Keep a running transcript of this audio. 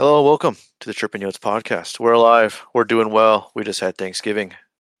Hello, welcome to the Chirpin Yotes podcast. We're alive. We're doing well. We just had Thanksgiving.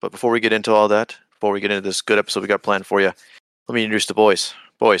 But before we get into all that, before we get into this good episode we got planned for you, let me introduce the boys.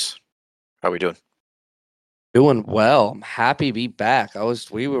 Boys, how are we doing? Doing well. I'm happy to be back.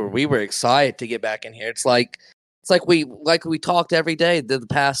 We were excited to get back in here. It's like we talked every day the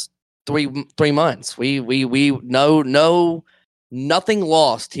past three months. We know nothing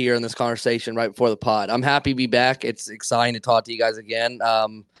lost here in this conversation right before the pod. I'm happy to be back. It's exciting to talk to you guys again.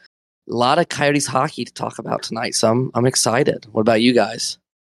 A lot of Coyotes hockey to talk about tonight, so I'm excited. What about you guys?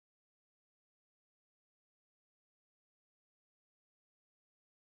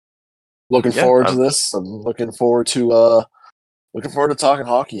 Looking forward to this. I'm looking forward to talking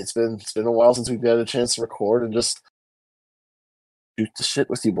hockey. It's been a while since we've had a chance to record and just shoot the shit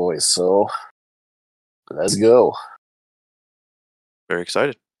with you boys. So let's go. Very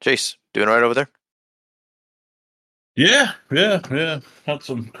excited. Chase, doing all right over there? Yeah. Had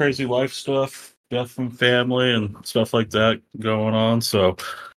some crazy life stuff, death from family and stuff like that going on. So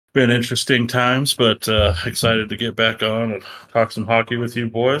been interesting times, but excited to get back on and talk some hockey with you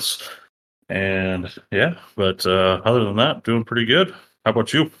boys. And yeah, but other than that, doing pretty good. How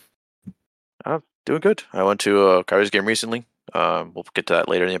about you? Doing good. I went to a Coyotes game recently. We'll get to that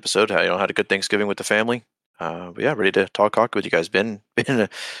later in the episode. Had a good Thanksgiving with the family. But yeah, ready to talk hockey with you guys. Been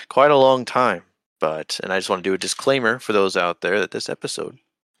quite a long time. And I just want to do a disclaimer for those out there that this episode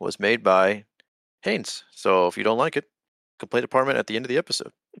was made by Haynes. So if you don't like it, complaint department at the end of the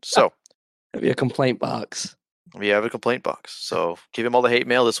episode. So maybe a complaint box. We have a complaint box. So give him all the hate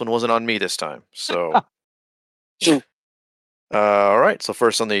mail. This one wasn't on me this time. So all right. So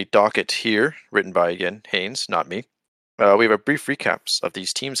first on the docket here, written by again Haynes, not me. We have a brief recaps of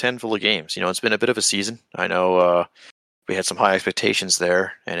these teams' handful of games. It's been a bit of a season. I know we had some high expectations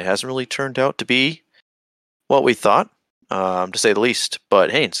there, and it hasn't really turned out to be what we thought, to say the least.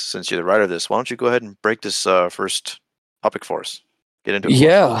 But Haynes, since you're the writer of this, why don't you go ahead and break this first topic for us? Get into it.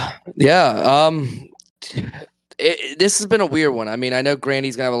 Yeah. This has been a weird one. I mean, I know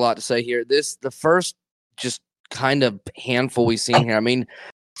Grandy's gonna have a lot to say here. The first just kind of handful we've seen here. I mean,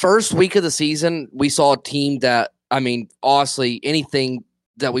 first week of the season, we saw a team that, I mean, honestly, anything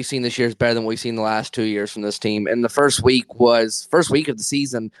that we've seen this year is better than what we've seen the last 2 years from this team. And the first week of the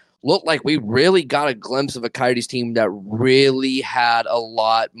season looked like we really got a glimpse of a Coyotes team that really had a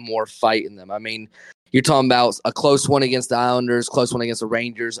lot more fight in them. I mean, you're talking about a close one against the Islanders, close one against the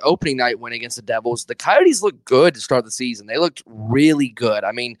Rangers, opening night win against the Devils. The Coyotes looked good to start the season. They looked really good.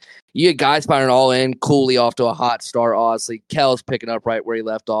 I mean, you had guys firing all in, Cooley off to a hot start, honestly. Kell's picking up right where he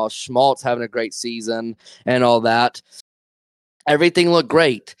left off. Schmaltz having a great season and all that. Everything looked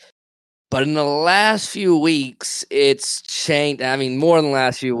great. But in the last few weeks, it's changed. I mean, more than the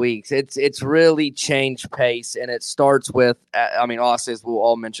last few weeks, it's really changed pace, and it starts with, I mean, also, as we'll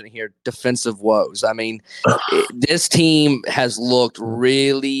all mention here, defensive woes. I mean, this team has looked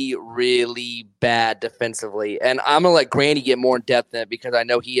really, really bad defensively, and I'm going to let Grandy get more in depth in it because I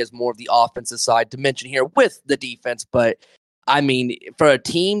know he has more of the offensive side to mention here with the defense. But, I mean, for a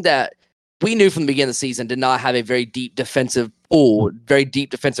team that we knew from the beginning of the season did not have a very deep defensive pool, very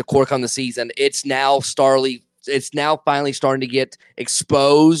deep defensive core on the season. It's now finally starting to get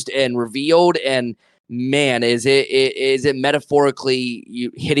exposed and revealed. And man, is it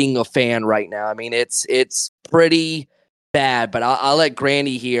metaphorically hitting a fan right now? I mean, it's pretty bad. But I'll let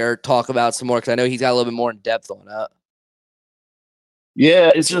Grandy here talk about some more because I know he's got a little bit more in depth on that.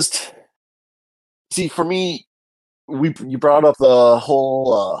 Yeah, it's just for me. You brought up the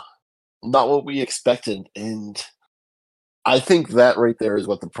whole. Not what we expected, and I think that right there is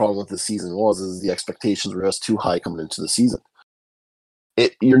what the problem with this season was, is the expectations were just too high coming into the season.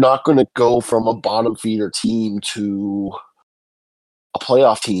 You're not going to go from a bottom feeder team to a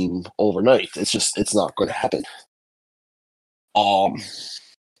playoff team overnight. It's not going to happen.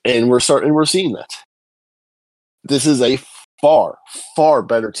 And we're seeing that. This is a far, far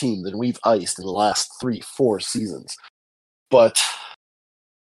better team than we've iced in the last 3-4 seasons. But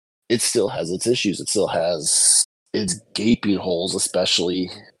it still has its issues. It still has its gaping holes,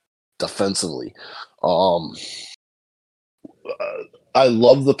 especially defensively. I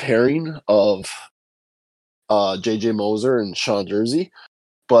love the pairing of J.J. Moser and Sean Jersey,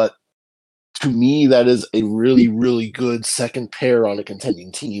 but to me, that is a really, really good second pair on a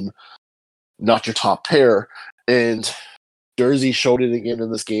contending team, not your top pair. And Jersey showed it again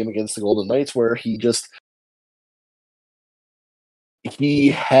in this game against the Golden Knights, where he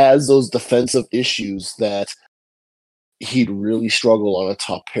has those defensive issues that he'd really struggle on a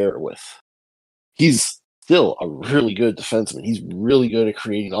top pair with. He's still a really good defenseman. He's really good at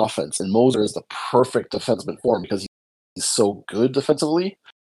creating offense, and Moser is the perfect defenseman for him because he's so good defensively.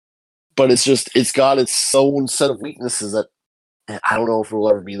 but it's got its own set of weaknesses that I don't know if it will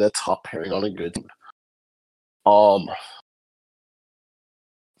ever be the top pairing on a good team.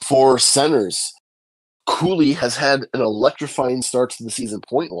 For centers, Cooley has had an electrifying start to the season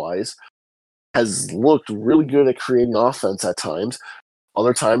point-wise, has looked really good at creating offense at times.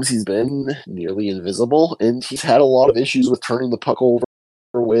 Other times he's been nearly invisible, and he's had a lot of issues with turning the puck over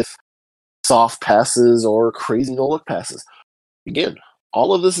with soft passes or crazy no-look passes. Again,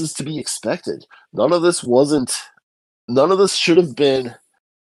 all of this is to be expected. None of this should have been,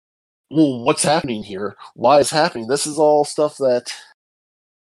 well, what's happening here? Why is happening? This is all stuff that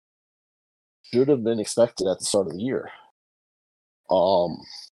should have been expected at the start of the year.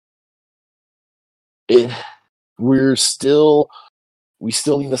 We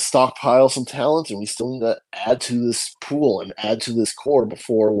still need to stockpile some talent, and we still need to add to this pool and add to this core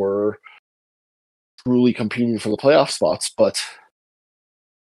before we're truly competing for the playoff spots. But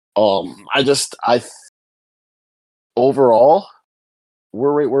overall,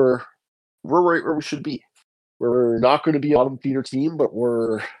 we're right where we should be. We're not going to be a bottom feeder team, but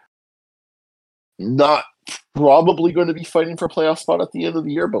we're not probably going to be fighting for a playoff spot at the end of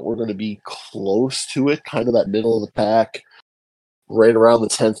the year, but we're going to be close to it, kind of that middle of the pack, right around the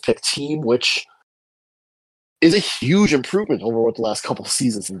 10th pick team, which is a huge improvement over what the last couple of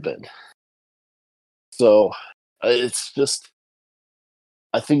seasons have been. So it's just,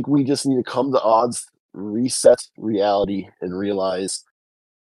 I think we just need to come to odds, reset reality, and realize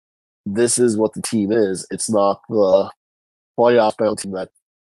this is what the team is. It's not the playoff bound team that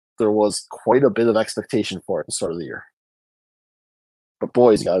there was quite a bit of expectation for at the start of the year. But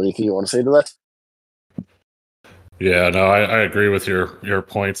boys, you got anything you want to say to that? Yeah, no, I agree with your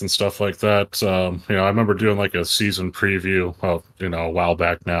points and stuff like that. I remember doing like a season preview, a while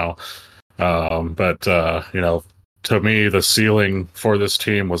back now. But to me, the ceiling for this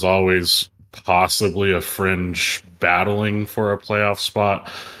team was always possibly a fringe battling for a playoff spot.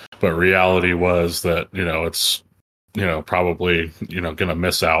 But reality was that, it's, probably, going to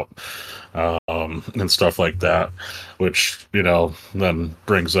miss out and stuff like that, which, then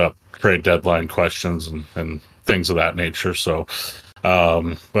brings up trade deadline questions and things of that nature. So,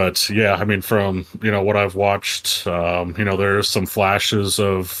 but yeah, I mean, from, what I've watched, there's some flashes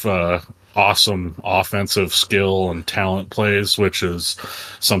of awesome offensive skill and talent plays, which is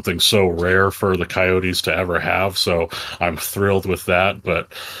something so rare for the Coyotes to ever have. So I'm thrilled with that.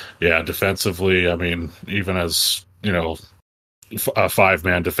 But yeah, defensively, I mean, even as, a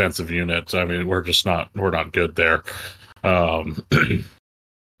 5-man defensive unit, I mean, we're not good there.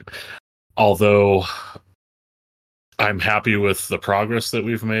 Although I'm happy with the progress that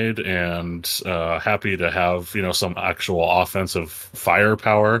we've made and happy to have, some actual offensive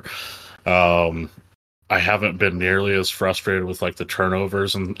firepower. I haven't been nearly as frustrated with like the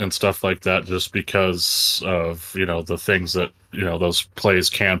turnovers and stuff like that, just because of, the things that, those plays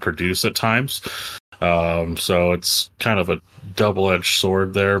can produce at times. So it's kind of a double-edged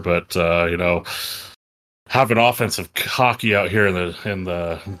sword there, but, having offensive hockey out here in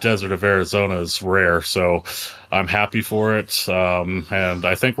the desert of Arizona is rare. So I'm happy for it. And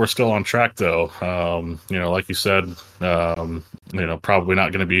I think we're still on track though. Like you said, probably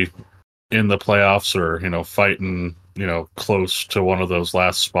not going to be in the playoffs or, fighting, close to one of those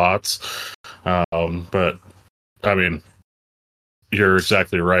last spots. But I mean, you're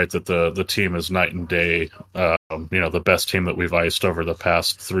exactly right that the team is night and day. The best team that we've iced over the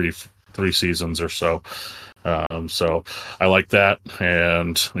past three seasons or so. So I like that,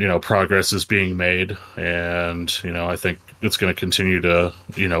 and progress is being made, and I think it's going to continue to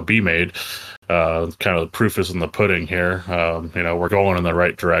be made. Kind of the proof is in the pudding here. We're going in the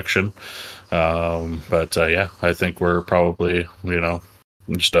right direction. But yeah, I think we're probably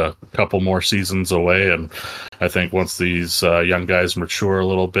just a couple more seasons away, and I think once these young guys mature a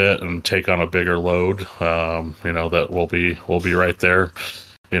little bit and take on a bigger load, that we'll be right there,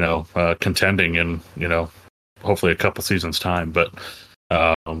 contending in hopefully a couple seasons time. But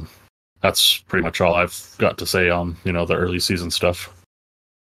that's pretty much all I've got to say on the early season stuff.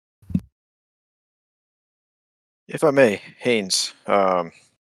 If I may, Haynes, I'll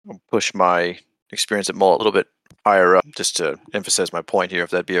push my experience at Mull a little bit higher up just to emphasize my point here, if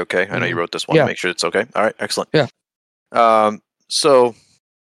that'd be okay. I know you wrote this one. Yeah. Make sure it's okay. All right, excellent. Yeah. So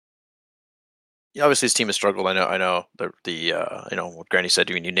obviously this team has struggled. I know the what Grandy said.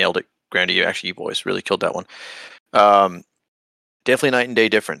 You nailed it, Grandy. You boys really killed that one. Definitely night and day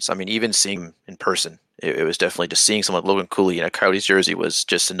difference. I mean, even seeing him in person, it was definitely just seeing someone like Logan Cooley in a Coyotes jersey was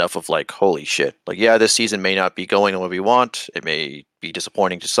just enough of like, holy shit. Like, yeah, this season may not be going the way we want. It may be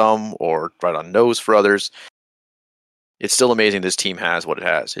disappointing to some or right on nose for others. it's still amazing this team has what it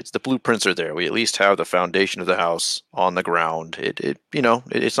has. It's the blueprints are there. We at least have the foundation of the house on the ground.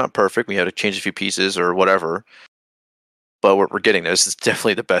 It's not perfect. We had to change a few pieces or whatever, but we're getting this. It's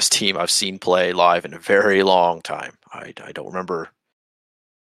definitely the best team I've seen play live in a very long time. I don't remember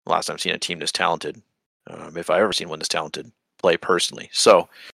the last time I've seen a team this talented, if I ever seen one this talented play personally. So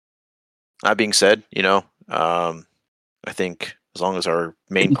that being said, I think as long as our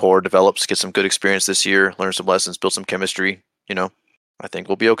main core develops, get some good experience this year, learn some lessons, build some chemistry, I think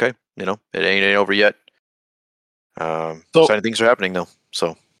we'll be okay. It ain't over yet. Exciting things are happening though.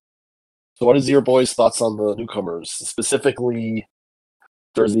 So what is your boys' thoughts on the newcomers, specifically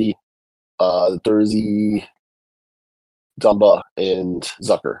Jersey, Dumba, and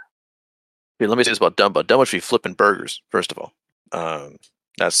Zucker? Hey, let me say this about Dumba. Dumba should be flipping burgers, first of all.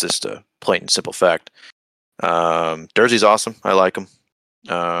 That's just a plain and simple fact. Jersey's awesome. I like him.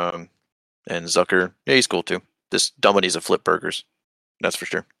 And Zucker, yeah, he's cool too. This Dumba needs to flip burgers. That's for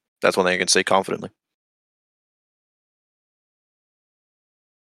sure. That's one thing I can say confidently.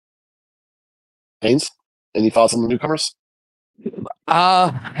 Haynes, any thoughts on the newcomers?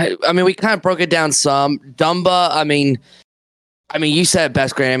 I mean, we kind of broke it down some. Dumba, I mean, you said it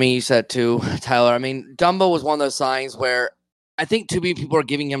best, Grammy. You said it too, Tyler. I mean, Dumba was one of those signs where I think too many people are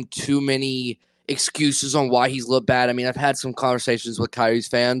giving him too many excuses on why he's looked bad. I mean, I've had some conversations with Coyotes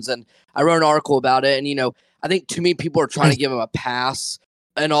fans, and I wrote an article about it. And, I think too many people are trying to give him a pass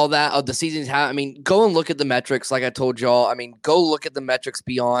and all that of the season's half. I mean, go and look at the metrics. Like I told y'all, I mean, go look at the metrics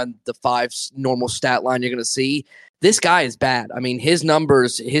beyond the 5 normal stat line you're going to see. This guy is bad. I mean, his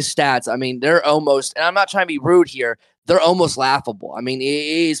numbers, his stats, I mean, they're almost, and I'm not trying to be rude here, they're almost laughable. I mean, it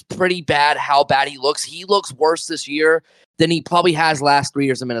is pretty bad how bad he looks. He looks worse this year than he probably has last 3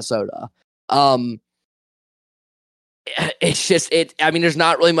 years in Minnesota. It's just I mean, there's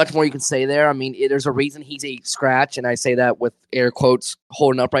not really much more you can say there. I mean, there's a reason he's a scratch, and I say that with air quotes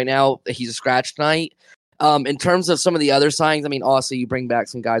holding up right now. He's a scratch tonight. In terms of some of the other signings, I mean, also you bring back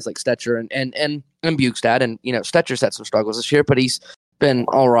some guys like Stetcher and Bukestad, and Stetcher's had some struggles this year, but he's been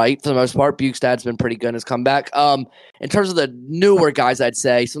all right for the most part. Bukestad's been pretty good in his comeback. In terms of the newer guys, I'd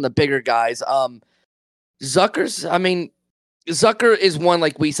say some of the bigger guys. Zucker is one,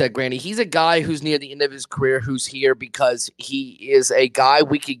 like we said, Granny. He's a guy who's near the end of his career who's here because he is a guy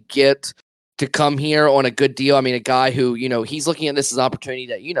we could get to come here on a good deal. I mean, a guy who, he's looking at this as an opportunity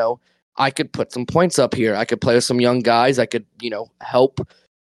that, I could put some points up here. I could play with some young guys. I could, help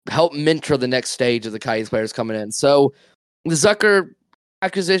mentor the next stage of the Coyotes players coming in. So the Zucker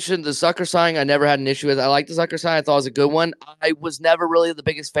acquisition, the Zucker signing, I never had an issue with. I like the Zucker sign. I thought it was a good one. I was never really the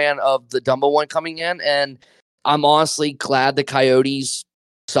biggest fan of the Dumba one coming in, and I'm honestly glad the Coyotes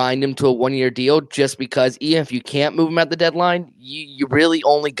signed him to a 1-year deal just because even if you can't move him at the deadline, you really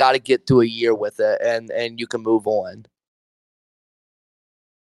only got to get to a year with it and you can move on.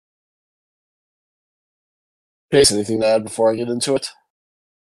 Jason, anything to add before I get into it?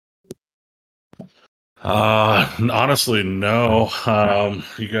 Honestly, no.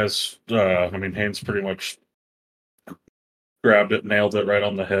 You guys, Haynes pretty much grabbed it, nailed it right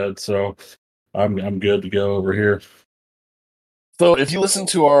on the head. So I'm good to go over here. So if you listen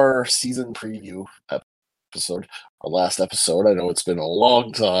to our season preview episode, our last episode, I know it's been a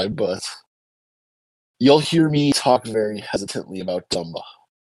long time, but you'll hear me talk very hesitantly about Dumba.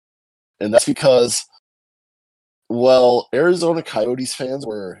 And that's because, well, Arizona Coyotes fans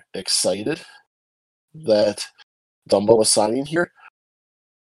were excited that Dumba was signing here.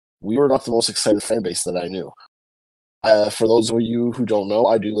 We were not the most excited fan base that I knew. For those of you who don't know,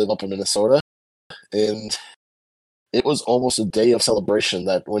 I do live up in Minnesota. And it was almost a day of celebration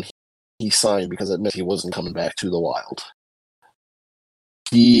that when he signed, because it meant he wasn't coming back to the Wild.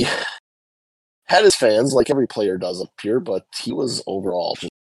 He had his fans, like every player does up here, but he was overall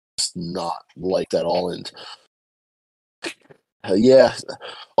just not liked at all. And yeah,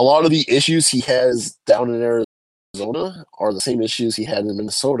 a lot of the issues he has down in Arizona are the same issues he had in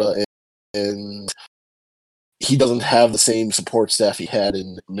Minnesota, and he doesn't have the same support staff he had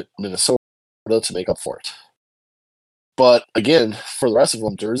in Minnesota to make up for it. But again, for the rest of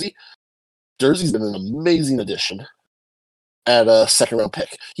them, Jersey's been an amazing addition at a second-round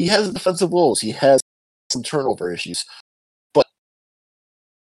pick. He has defensive woes. He has some turnover issues. But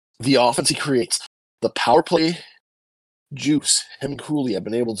the offense he creates, the power play juice him and Cooley have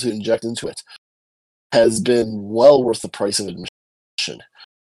been able to inject into it, has been well worth the price of admission.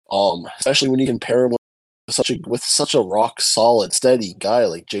 Especially when you compare him with such a rock-solid, steady guy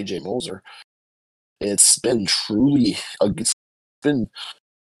like J.J. Moser. It's been it's been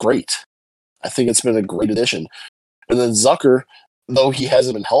great. I think it's been a great addition. And then Zucker, though he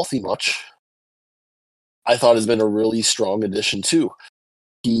hasn't been healthy much, I thought has been a really strong addition too.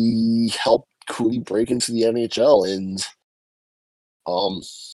 He helped Cooley break into the NHL, and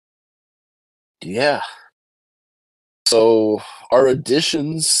yeah. So our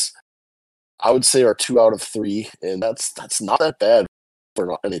additions, I would say, are 2 out of 3, and that's not that bad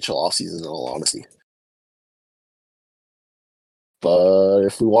for an NHL offseason, in all honesty. But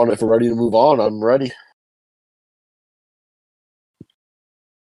if we're ready to move on, I'm ready.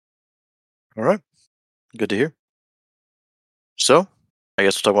 All right. Good to hear. So, I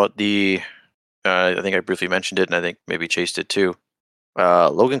guess we'll talk about the. I think I briefly mentioned it, and I think maybe Chase did too.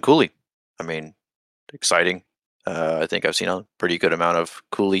 Logan Cooley. I mean, exciting. I think I've seen a pretty good amount of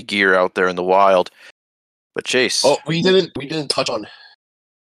Cooley gear out there in the wild. But Chase. Oh, we didn't touch on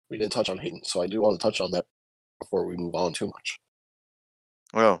Hayton, so I do want to touch on that before we move on too much.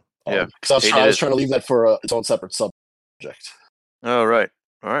 Well, yeah. Because I was trying to leave that for its own separate subject. Oh, right.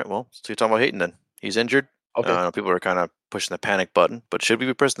 All right. Well, so you're talking about Hayton then. He's injured. Okay. People are kind of pushing the panic button, but should we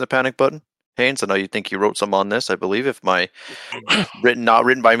be pressing the panic button? Haynes, I know you think you wrote some on this, I believe, if my not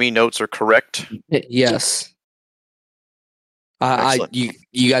written by me notes are correct. Yes. You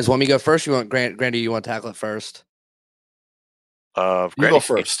guys want me to go first? You want Grandy? You want to tackle it first? You go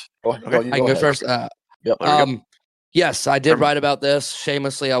first. I can go first. Yep. Yes, I did write about this.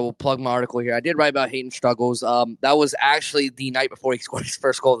 Shamelessly, I will plug my article here. I did write about Hayton struggles. That was actually the night before he scored his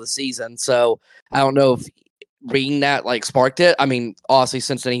first goal of the season. So I don't know if reading that sparked it. I mean, honestly,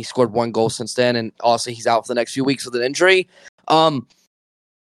 since then he scored 1 goal since then, and honestly he's out for the next few weeks with an injury. I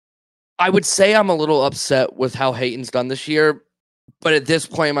would say I'm a little upset with how Hayton's done this year, but at this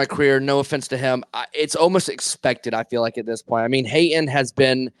point in my career, no offense to him, it's almost expected. I feel like at this point, I mean, Hayton has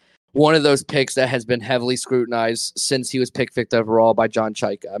been one of those picks that has been heavily scrutinized since he was picked 5th overall by John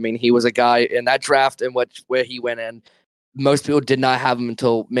Chaika. I mean, he was a guy in that draft and where he went in. Most people did not have him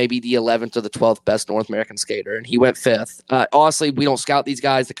until maybe the 11th or the 12th best North American skater, and he went 5th. Honestly, we don't scout these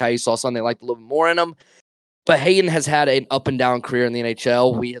guys. The Coyotes saw something they liked a little bit more in them. But Hayton has had an up-and-down career in the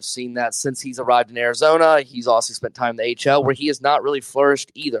NHL. We have seen that since he's arrived in Arizona. He's also spent time in the AHL, where he has not really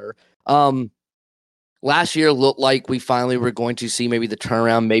flourished either. Last year looked like we finally were going to see maybe the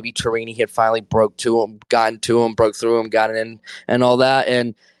turnaround. Maybe Torini had finally broke through him, broke through him, got in, and all that.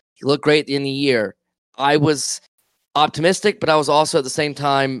 And he looked great at the end of the year. I was optimistic, but I was also at the same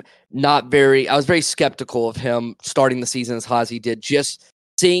time I was very skeptical of him starting the season as hot as he did, just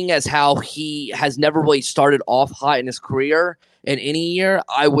seeing as how he has never really started off hot in his career in any year.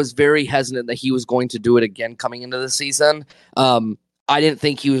 I was very hesitant that he was going to do it again coming into the season. I didn't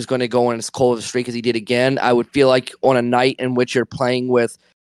think he was going to go on as cold of a streak as he did again. I would feel like on a night in which you're playing with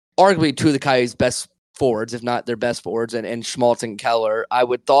arguably 2 of the Coyotes' best forwards, if not their best forwards, and Schmaltz and Keller, I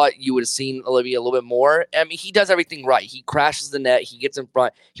would thought you would have seen Olivia a little bit more. I mean, he does everything right. He crashes the net. He gets in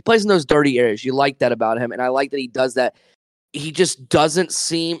front. He plays in those dirty areas. You like that about him, and I like that he does that. He just doesn't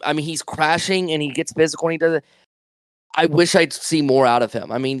seem – I mean, he's crashing, and he gets physical, and he does it. I wish I'd see more out of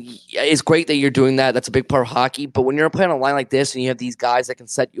him. I mean, it's great that you're doing that. That's a big part of hockey. But when you're playing on a line like this and you have these guys that can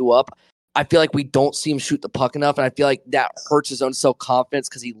set you up, I feel like we don't see him shoot the puck enough. And I feel like that hurts his own self-confidence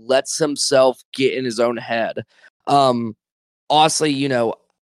because he lets himself get in his own head. Honestly,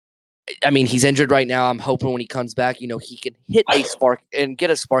 I mean, he's injured right now. I'm hoping when he comes back, he can hit a spark and get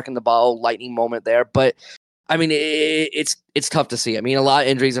a spark in the bottle, lightning moment there. But I mean, it's tough to see. I mean, a lot of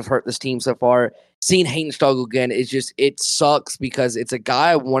injuries have hurt this team so far. Seeing Hayton struggle again it sucks because it's a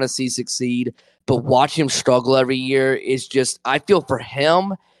guy I want to see succeed, but watching him struggle every year is just, I feel for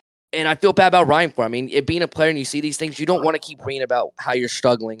him and I feel bad about Ryan for him. I mean, it being a player and you see these things, you don't want to keep reading about how you're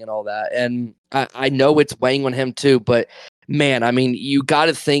struggling and all that. And I know it's weighing on him too, but man, I mean, you got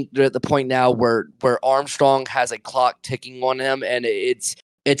to think they're at the point now where Armstrong has a clock ticking on him, and it's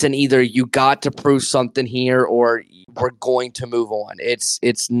an either you got to prove something here or we're going to move on.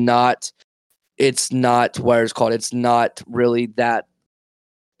 It's not what it's called. It's not really that.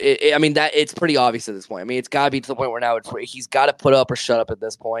 I mean, that it's pretty obvious at this point. I mean, it's got to be to the point where now he's got to put up or shut up at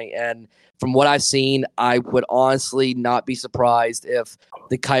this point. And from what I've seen, I would honestly not be surprised if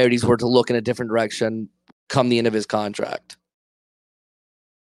the Coyotes were to look in a different direction come the end of his contract.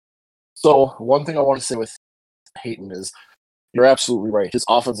 So one thing I want to say with Hayton is you're absolutely right. His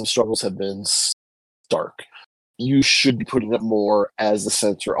offensive struggles have been stark. You should be putting up more as the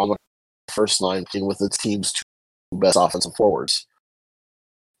center on the first line with the team's 2 best offensive forwards.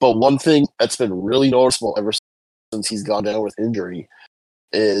 But one thing that's been really noticeable ever since he's gone down with injury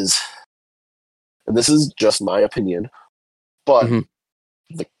is, and this is just my opinion, but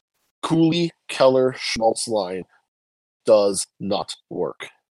the Cooley, Keller, Schmaltz line does not work.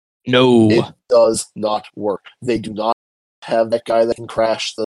 No. It does not work. They do not have that guy that can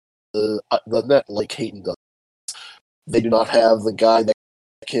crash the net like Hayton does. They do not have the guy that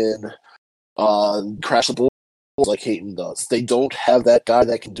can crash the balls like Hayton does. They don't have that guy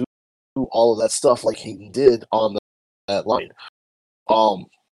that can do all of that stuff like Hayton did on that line.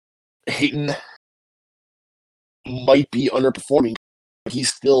 Hayton might be underperforming, but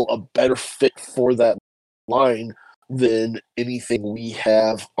he's still a better fit for that line than anything we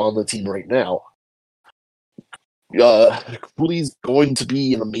have on the team right now. Cooley's going to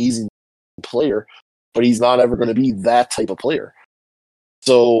be an amazing player, but he's not ever going to be that type of player.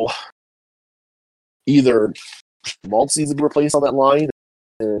 So either Schmaltz needs to be replaced on that line,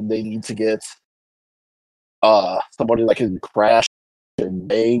 and they need to get somebody that can crash and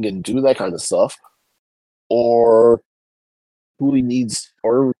bang and do that kind of stuff, or Cooley needs,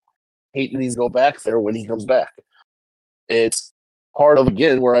 or Hayton needs to go back there when he comes back. It's part of,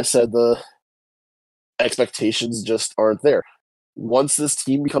 again, where I said the expectations just aren't there. Once this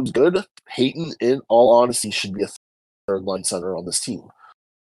team becomes good, Hayton, in all honesty, should be a third line center on this team.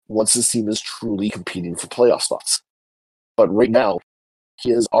 Once this team is truly competing for playoff spots. But right now,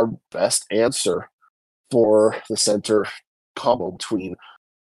 he is our best answer for the center combo between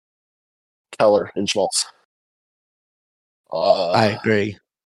Keller and Schmaltz. I agree.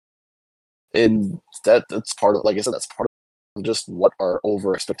 And that's part of, like I said, that's part of just what our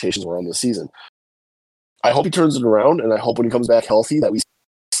over expectations were on this season. I hope he turns it around, and I hope when he comes back healthy that we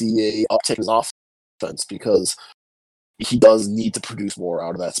see a uptick in his offense, because he does need to produce more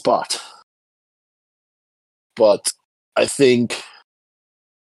out of that spot. But I think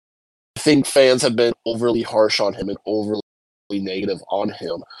fans have been overly harsh on him and overly negative on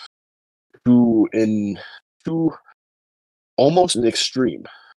him to almost an extreme,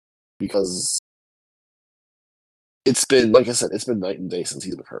 because it's been, like I said, it's been night and day since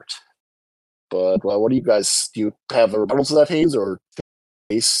he's been hurt. But what do you guys, do you have a rebuttal to that, Hayes, or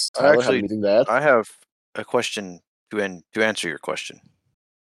Hayes, Tyler, Actually, have anything to add? I have a question to answer your question.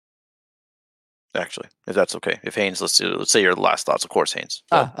 Actually, if that's okay. If Haynes, let's say your last thoughts, of course, Haynes.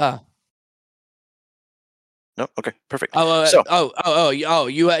 No, okay, perfect. You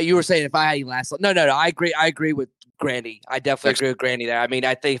were saying if I had any last. No. I agree with Grandy. I definitely agree with Grandy there. I mean,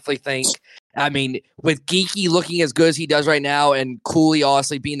 I definitely think. I mean, with Geeky looking as good as he does right now, and Cooley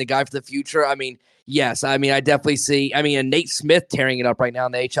honestly being the guy for the future. I mean, yes. I mean, I definitely see. I mean, and Nate Smith tearing it up right now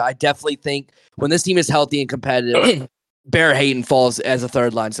in the HL. I definitely think when this team is healthy and competitive, Bear Hayton falls as a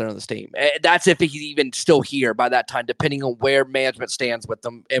third line center of this team. That's if he's even still here by that time, depending on where management stands with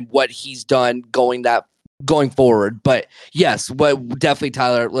him and what he's done going forward. But yes, but definitely,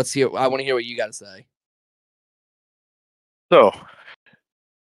 Tyler, let's hear. I want to hear what you got to say. So,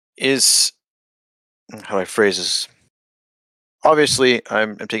 how do I phrase this? Obviously,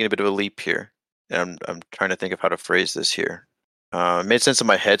 I'm taking a bit of a leap here, and I'm trying to think of how to phrase this here. It made sense in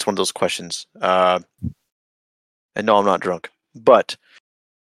my head. It's one of those questions. And no, I'm not drunk. But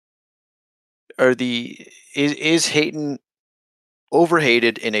is Hayton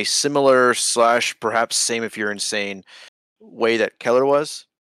overhated in a similar / perhaps same if you're insane way that Keller was?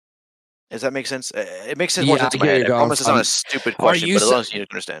 Does that make sense? It makes more sense in my head. I promise it's not a stupid question, but as long as you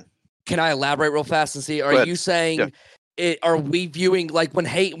understand. Can I elaborate real fast and see? Are you saying? Yeah. Are we viewing like when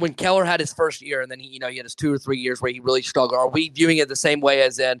Keller had his first year and then he had his 2 or 3 years where he really struggled? Are we viewing it the same way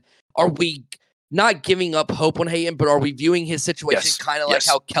as in? Are we not giving up hope on Hayton, but are we viewing his situation kind of like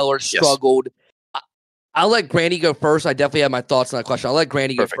how Keller struggled? I'll let Grandy go first. I definitely have my thoughts on that question. I'll let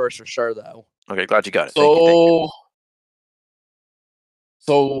Grandy go first for sure, though. Okay, glad you got it. So, thank you.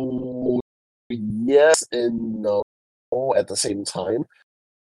 So yes and no at the same time.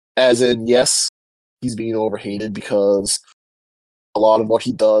 As in, yes, he's being overhated because a lot of what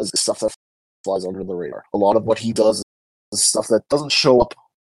he does is stuff that flies under the radar. A lot of what he does is stuff that doesn't show up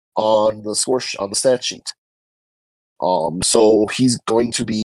on the on the stat sheet. So he's going to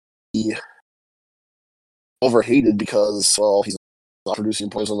be overhated because, well, he's not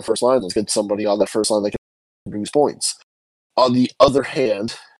producing points on the first line. Let's get somebody on that first line that can produce points. On the other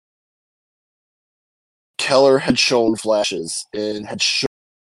hand, Keller had shown flashes and had shown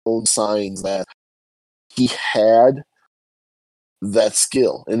signs that he had that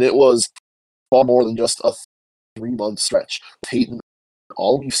skill, and it was far more than just a 3-month stretch. Hayton,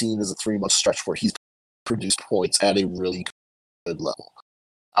 all we've seen is a 3-month stretch where he's produced points at a really good level.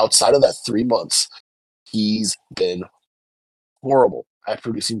 Outside of that 3 months, he's been horrible at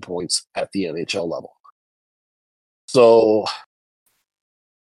producing points at the NHL level. So,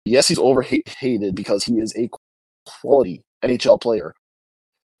 yes, he's overhated because he is a quality NHL player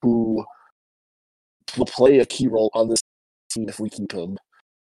who will play a key role on this team if we keep him,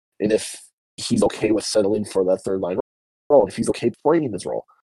 and if he's okay with settling for that third line role, if he's okay playing this role.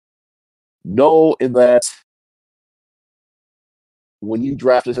 No, in that when you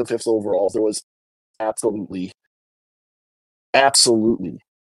drafted him 5th overall, there was absolutely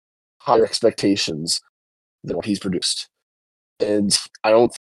higher expectations than what he's produced. And I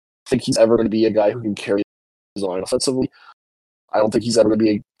don't think he's ever going to be a guy who can carry his line offensively. I don't think he's ever going to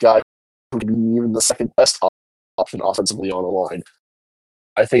be a guy who can be even the second best option offensively on the line.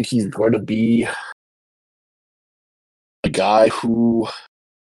 I think he's going to be a guy who,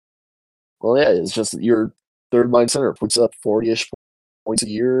 is just your third line center, puts up 40-ish points a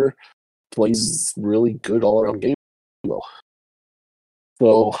year, plays really good all-around game.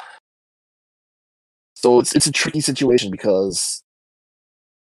 So it's a tricky situation because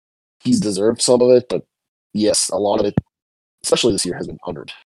he's deserved some of it, but yes, a lot of it, especially this year, has been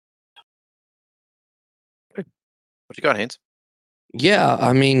honored. What you got, Haynes? Yeah,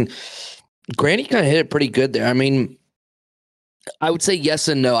 I mean, Granny kind of hit it pretty good there. I mean, I would say yes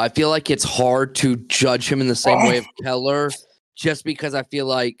and no. I feel like it's hard to judge him in the same way of Keller, just because I feel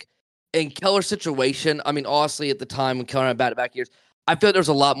like in Keller's situation, I mean, honestly, at the time when Keller had back-to-back years, I feel like there's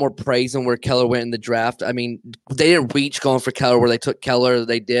a lot more praise than where Keller went in the draft. I mean, they didn't reach going for Keller where they took Keller.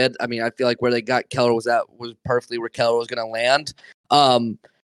 They did. I mean, I feel like where they got Keller was perfectly where Keller was going to land.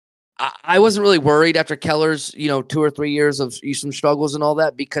 I wasn't really worried after Keller's, 2 or 3 years of some struggles and all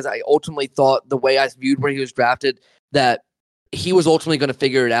that, because I ultimately thought the way I viewed where he was drafted that he was ultimately going to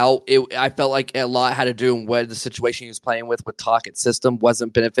figure it out. I felt like a lot had to do with the situation he was playing with Tocchet's system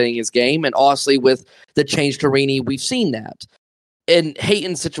wasn't benefiting his game. And honestly, with the change to Rini, we've seen that. In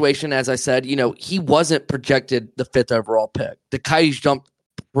Hayton's situation, as I said, he wasn't projected the 5th overall pick. The Coyotes jumped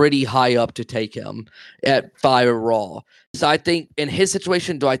pretty high up to take him at 5 overall. So I think in his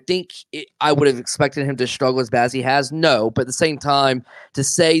situation, do I think I would have expected him to struggle as bad as he has? No. But at the same time, to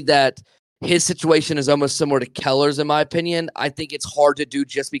say that his situation is almost similar to Keller's, in my opinion, I think it's hard to do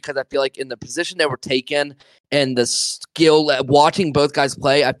just because I feel like in the position they were taken and the skill, watching both guys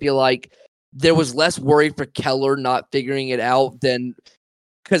play, I feel like there was less worry for Keller not figuring it out than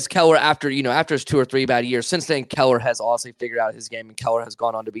because Keller, after his 2 or 3 bad years, since then, Keller has honestly figured out his game and Keller has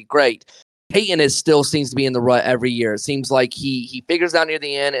gone on to be great. Hayton still seems to be in the rut every year. It seems like he figures out near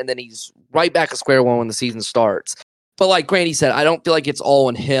the end and then he's right back at square one when the season starts. But like Granny said, I don't feel like it's all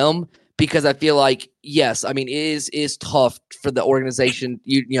on him because I feel like, yes, I mean, it is tough for the organization.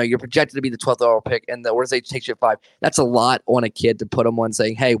 You're projected to be the 12th overall pick and the organization takes you at 5. That's a lot on a kid to put him on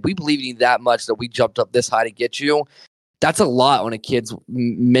saying, hey, we believe in you that much that we jumped up this high to get you. That's a lot on a kid's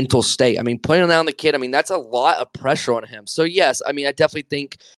mental state. I mean, putting that on the kid, I mean, that's a lot of pressure on him. So, yes, I mean, I definitely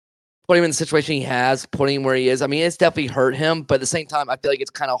think putting him in the situation he has, putting him where he is, I mean, it's definitely hurt him. But at the same time, I feel like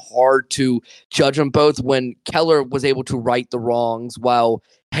it's kind of hard to judge them both when Keller was able to right the wrongs while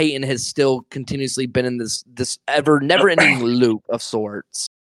Hayton has still continuously been in this never-ending loop of sorts.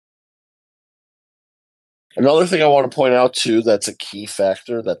 Another thing I want to point out, too, that's a key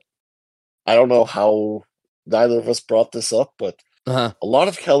factor that I don't know how neither of us brought this up, but a lot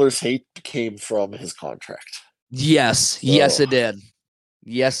of Keller's hate came from his contract. Yes, yes, it did.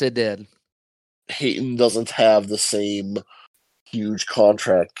 Yes, it did. Hayton doesn't have the same huge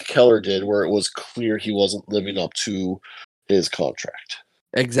contract Keller did, where it was clear he wasn't living up to his contract.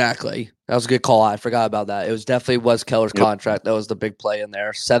 Exactly. That was a good call. I forgot about that. It was definitely Keller's contract. That was the big play in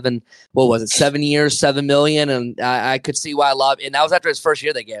there. 7 years, $7 million. And I could see why and that was after his first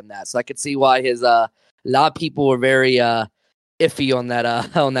year they gave him that. So I could see why a lot of people were very iffy on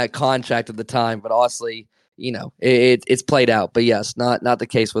that contract at the time. But honestly, it's played out. But yes, not the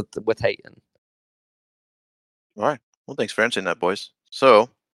case with Hayton. All right. Well, thanks for answering that, boys. So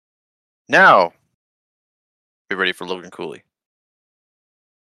now be ready for Logan Cooley.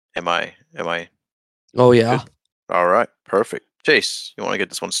 Am I? Oh, yeah. Good? All right. Perfect. Chase, you want to get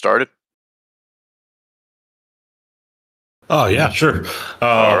this one started? Oh, yeah, sure.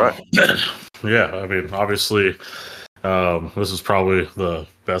 All right. Yeah, I mean, obviously, this is probably the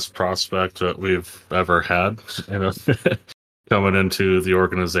best prospect that we've ever had, coming into the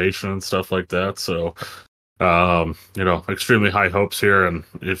organization and stuff like that. So, extremely high hopes here, and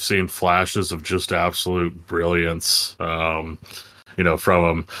you've seen flashes of just absolute brilliance. From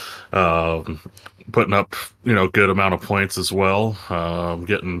him, putting up, good amount of points as well,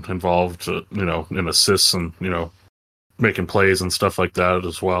 getting involved, in assists and, making plays and stuff like that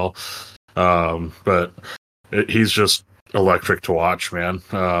as well. But he's just electric to watch, man.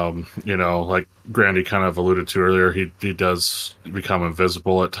 Like Grandy kind of alluded to earlier, he does become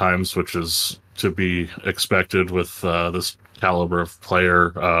invisible at times, which is to be expected with this caliber of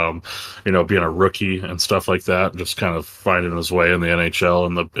player, being a rookie and stuff like that, just kind of finding his way in the NHL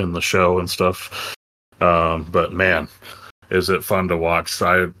and in the show and stuff. But man, is it fun to watch.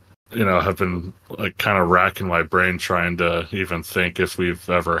 have been like kind of racking my brain trying to even think if we've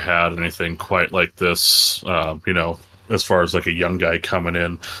ever had anything quite like this. As far as like a young guy coming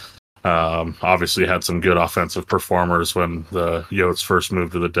in. Obviously had some good offensive performers when the Yotes first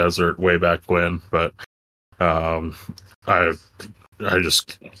moved to the desert way back when, but I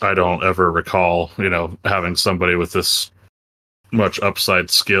don't ever recall, having somebody with this much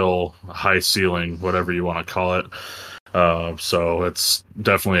upside skill, high ceiling, whatever you want to call it. So it's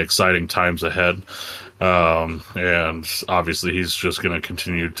definitely exciting times ahead. And obviously he's just going to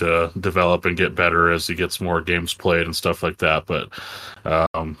continue to develop and get better as he gets more games played and stuff like that. But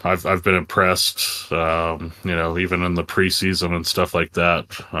I've been impressed, even in the preseason and stuff like that,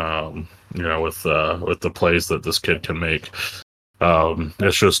 with the plays that this kid can make.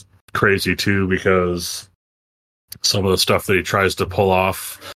 It's just crazy too, because some of the stuff that he tries to pull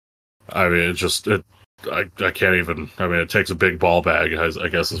off, I mean, I can't even. I mean, it takes a big ball bag, I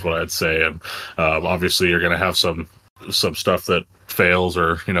guess is what I'd say. And obviously, you're going to have some stuff that fails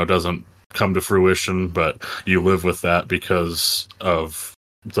or doesn't come to fruition, but you live with that because of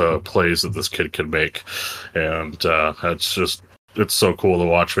the plays that this kid can make. And it's so cool to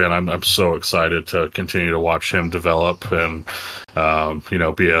watch, man. I'm so excited to continue to watch him develop and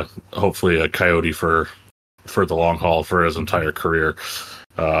be hopefully a Coyote for the long haul for his entire career.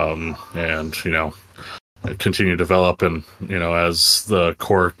 Continue to develop, and as the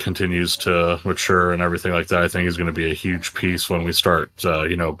core continues to mature and everything like that, I think is going to be a huge piece when we start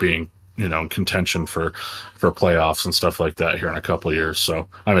being in contention for playoffs and stuff like that here in a couple of years. So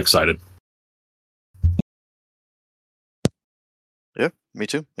I'm excited. Yeah, me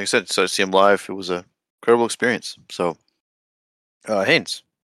too. Like I said, so to see him live, it was a incredible experience. So Haynes,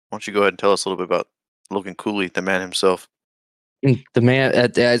 why don't you go ahead and tell us a little bit about Logan Cooley, the man himself. The man,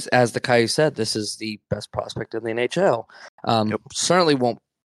 as the Caillou said, this is the best prospect in the NHL. Certainly won't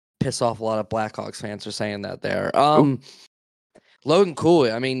piss off a lot of Blackhawks fans for saying that there. Logan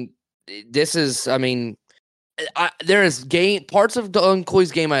Cooley, I mean, there is parts of Logan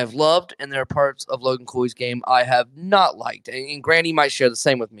Cooley's game I have loved, and there are parts of Logan Cooley's game I have not liked. And Grandy might share the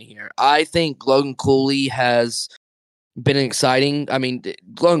same with me here. I think Logan Cooley has been exciting. I mean,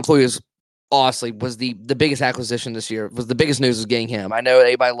 Logan Cooley honestly was the biggest acquisition this year. Was the biggest news was getting him. I know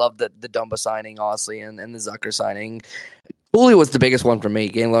everybody loved the Dumba signing, honestly, and the Zucker signing. Cooley was the biggest one for me,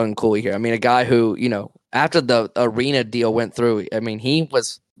 getting Logan Cooley here. I mean, a guy who, after the arena deal went through, I mean,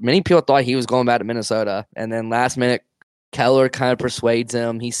 many people thought he was going back to Minnesota, and then last minute, Keller kind of persuades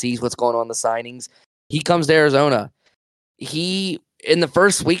him. He sees what's going on in the signings. He comes to Arizona. In the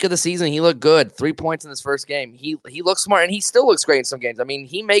first week of the season, he looked good. 3 points in his first game. He looks smart, and he still looks great in some games. I mean,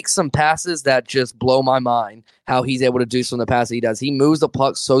 he makes some passes that just blow my mind, how he's able to do some of the passes he does. He moves the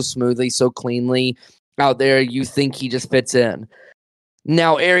puck so smoothly, so cleanly out there. You think he just fits in.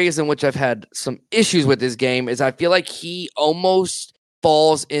 Now, areas in which I've had some issues with this game is I feel like he almost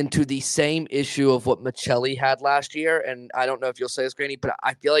falls into the same issue of what Michelli had last year. And I don't know if you'll say this, Granny, but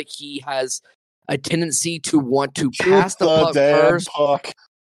I feel like he has a tendency to want to pass the puck first.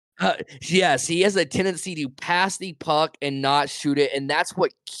 Yes, he has a tendency to pass the puck and not shoot it, and that's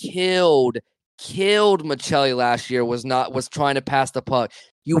what killed Michelli last year. Was trying to pass the puck.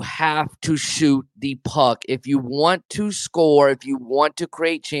 You have to shoot the puck if you want to score. If you want to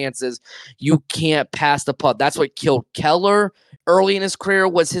create chances, you can't pass the puck. That's what killed Keller early in his career.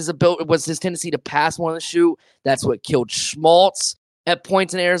 Was his tendency to pass more than shoot. That's what killed Schmaltz at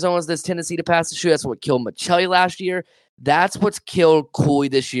points in Arizona, is this tendency to pass the shoot. That's what killed Michelli last year. That's what's killed Cooley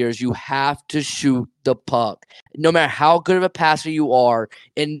this year, is you have to shoot the puck. No matter how good of a passer you are,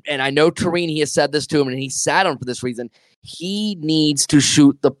 and I know Torini has said this to him, and he sat on for this reason, he needs to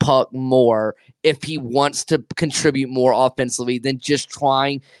shoot the puck more if he wants to contribute more offensively than just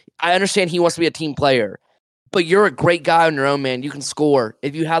trying. I understand he wants to be a team player, but you're a great guy on your own, man. You can score.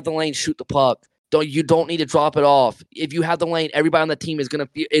 If you have the lane, shoot the puck. You don't need to drop it off. If you have the lane, everybody on the team is gonna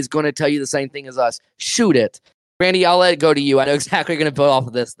tell you the same thing as us. Shoot it. Randy, I'll let it go to you. I know exactly what you're gonna build off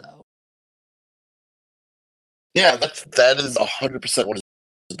of this, though. Yeah, that is 100% what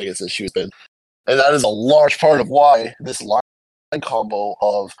his biggest issue has been, and that is a large part of why this line combo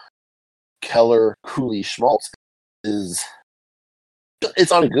of Keller, Cooley, Schmaltz it's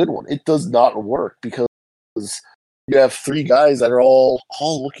not a good one. It does not work because you have three guys that are all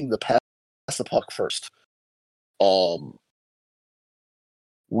looking to pass the puck first.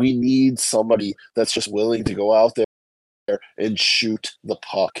 We need somebody that's just willing to go out there and shoot the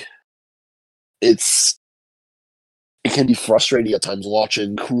puck. It can be frustrating at times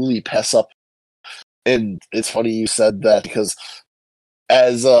watching Cooley pass up. And it's funny you said that, because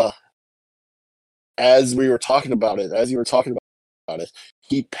as we were talking about it, as you were talking it.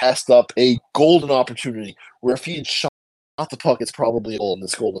 He passed up a golden opportunity where if he had shot the puck, it's probably a goal in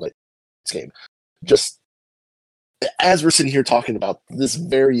this Golden Knights game. Just as we're sitting here talking about this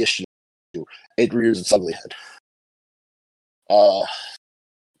very issue, it rears its ugly head.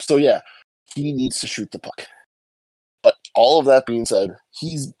 So yeah, he needs to shoot the puck. But all of that being said,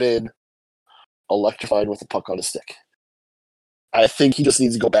 he's been electrified with the puck on his stick. I think he just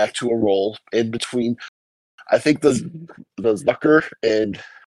needs to go back to a role in between. I think the Zucker and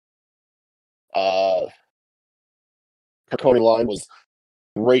Carcone line was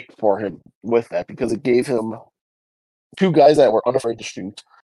great for him with that because it gave him two guys that were unafraid to shoot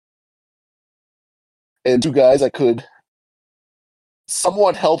and two guys that could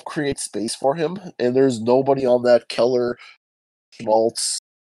somewhat help create space for him. And there's nobody on that Keller, Schmaltz,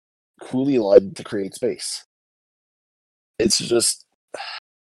 Cooley line to create space. It's just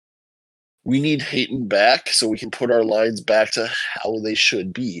we need Hayton back so we can put our lines back to how they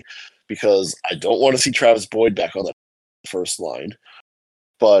should be. Because I don't want to see Travis Boyd back on that first line,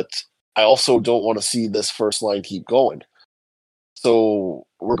 but I also don't want to see this first line keep going. So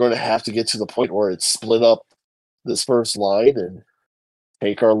we're going to have to get to the point where it's split up this first line and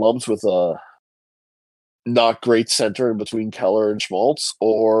take our lumps with a not great center in between Keller and Schmaltz,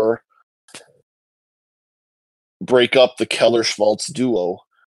 or break up the Keller-Schmaltz duo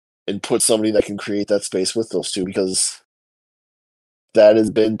and put somebody that can create that space with those two, because that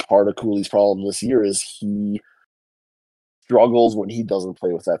has been part of Cooley's problem this year is he struggles when he doesn't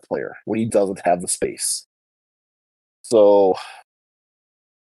play with that player, when he doesn't have the space. So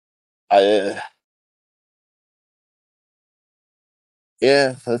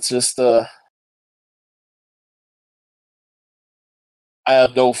that's just I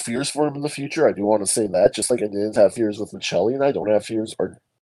have no fears for him in the future. I do want to say that, just like I didn't have fears with Michelli, and I don't have fears, or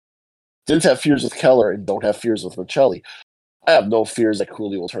didn't have fears with Keller, and don't have fears with Michelli. I have no fears that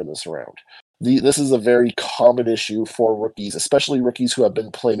Cooley will turn this around. This is a very common issue for rookies, especially rookies who have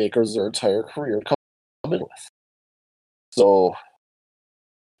been playmakers their entire career, come in with. So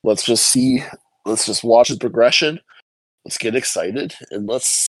let's just watch his progression. Let's get excited, and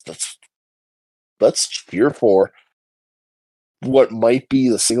let's cheer for what might be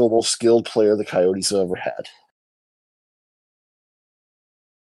the single most skilled player the Coyotes have ever had.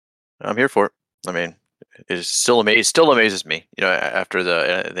 I'm here for it. I mean, it still amazes me. You know, after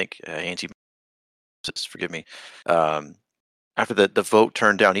I think Andy, forgive me, after the vote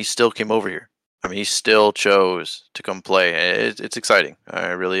turned down, he still came over here. I mean, he still chose to come play. It's exciting. I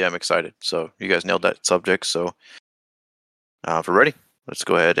really am excited. So you guys nailed that subject. So if we're ready, let's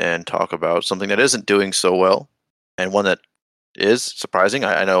go ahead and talk about something that isn't doing so well, and one that is surprising.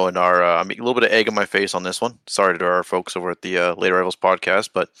 I know in our I'm a little bit of egg on my face on this one. Sorry to our folks over at the Late Arrivals podcast,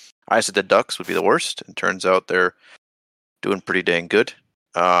 but I said the Ducks would be the worst, and turns out they're doing pretty dang good.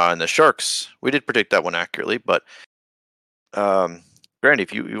 And the Sharks, we did predict that one accurately, but Brandy,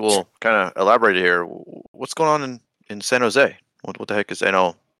 if you will kind of elaborate here, what's going on in San Jose? What the heck is, I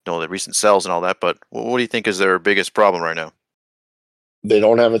know the recent sells and all that, but what do you think is their biggest problem right now? They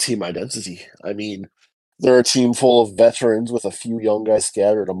don't have a team identity. I mean, they're a team full of veterans with a few young guys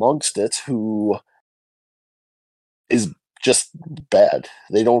scattered amongst it who is just bad.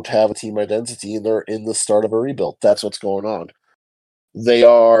 They don't have a team identity, and they're in the start of a rebuild. That's what's going on. They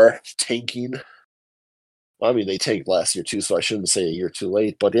are tanking. I mean, they tanked last year too, so I shouldn't say a year too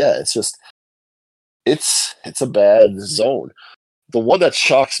late. But yeah, it's just it's a bad zone. The one that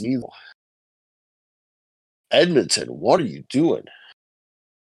shocks me, Edmonton. What are you doing?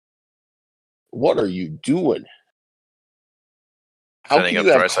 What are you doing? How can you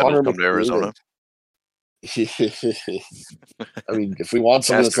have Connor come to Arizona? I mean, if we want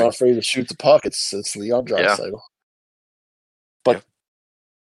somebody that's not afraid to shoot the puck, it's Leon Draisaitl. But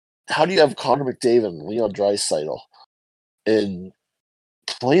how do you have Connor McDavid and Leon Draisaitl and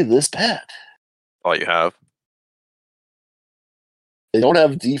play this bad? All you have. They don't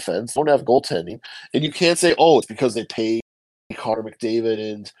have defense, don't have goaltending, and you can't say, "Oh, it's because they pay Connor McDavid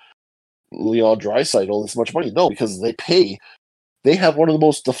and Leon Draisaitl this much money." No, because they have one of the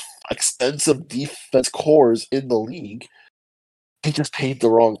most expensive defense cores in the league. They just paid the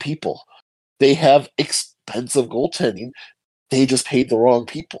wrong people. They have expensive goaltending. They just paid the wrong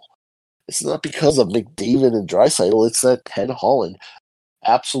people. It's not because of McDavid and Draisaitl. It's that Ken Holland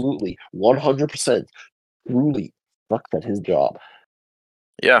absolutely 100% truly sucked at his job.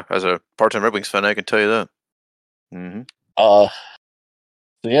 Yeah, as a part-time Red Wings fan, I can tell you that. Mm-hmm. So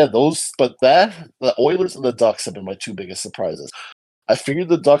yeah, the Oilers and the Ducks have been my two biggest surprises. I figured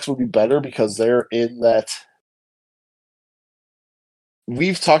the Ducks would be better because they're in that.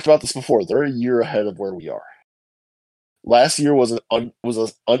 We've talked about this before. They're a year ahead of where we are. last year was an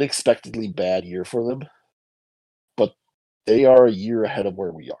unexpectedly bad year for them, but they are a year ahead of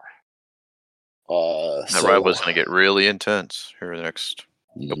where we are. That rivalry is going to get really intense here in the next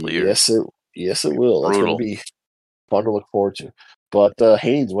couple of years. Yes, it will. That's going to be fun to look forward to. But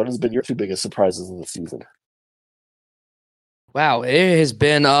Haynes, what has been your two biggest surprises in the season? Wow, it has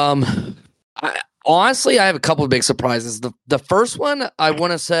been. Honestly, I have a couple of big surprises. The first one I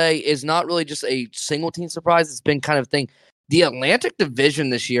want to say is not really just a single team surprise. It's been kind of thing. The Atlantic Division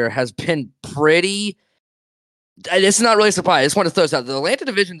this year has been pretty. It's not really a surprise. I just want to throw this out. The Atlantic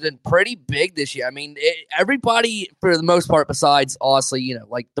Division's been pretty big this year. I mean, everybody, for the most part, besides, honestly,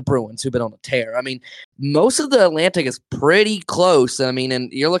 like the Bruins, who've been on a tear. I mean, most of the Atlantic is pretty close. I mean,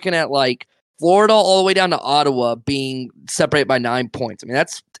 and you're looking at, like, Florida all the way down to Ottawa being separated by 9 points. I mean,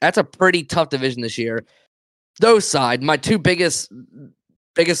 that's a pretty tough division this year. Those side, my two biggest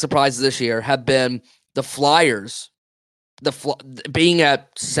surprises this year have been the Flyers. Being at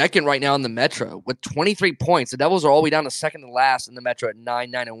second right now in the Metro with 23 points. The Devils are all the way down to second and last in the Metro at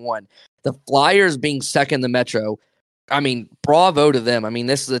 9-9-1. The Flyers being second in the Metro, I mean, bravo to them. I mean,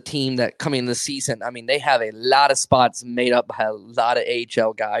 this is a team that coming in the season, I mean, they have a lot of spots made up by a lot of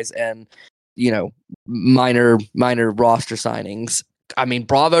AHL guys and, minor roster signings. I mean,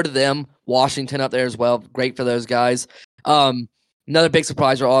 bravo to them. Washington up there as well. Great for those guys. Another big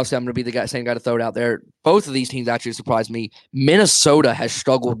surprise, or obviously I'm going to be the same guy to throw it out there. Both of these teams actually surprised me. Minnesota has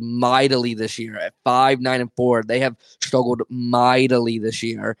struggled mightily this year at 5-9-4. They have struggled mightily this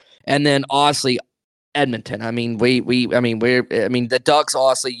year. And then honestly, Edmonton. I mean, the Ducks.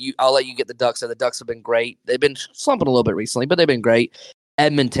 Honestly, I'll let you get the Ducks. So the Ducks have been great. They've been slumping a little bit recently, but they've been great.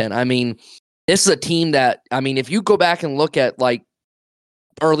 Edmonton. I mean, this is a team that, I mean, if you go back and look at like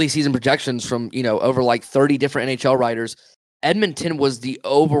early season projections from over like 30 different NHL writers. Edmonton was the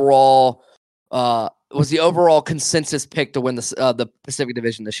overall consensus pick to win the Pacific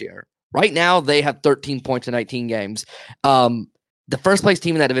Division this year. Right now, they have 13 points in 19 games. The first place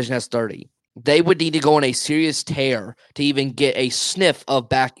team in that division has 30. They would need to go on a serious tear to even get a sniff of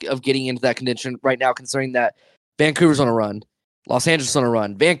getting into that contention right now, considering that Vancouver's on a run, Los Angeles on a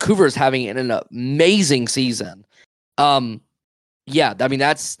run. Vancouver's having an amazing season. Yeah, I mean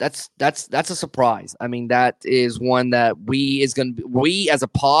that's a surprise. I mean that is one that we as a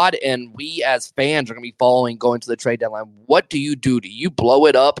pod and we as fans are gonna be following going to the trade deadline. What do you do? Do you blow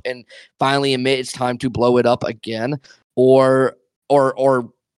it up and finally admit it's time to blow it up again, or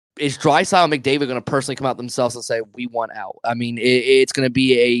is Draisaitl and McDavid gonna personally come out themselves and say we want out? I mean it's gonna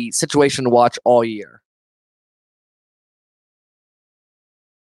be a situation to watch all year.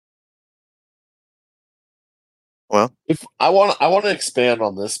 Well, if I want to expand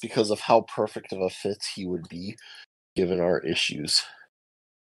on this because of how perfect of a fit he would be, given our issues.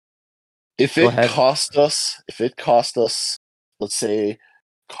 If it cost us, let's say,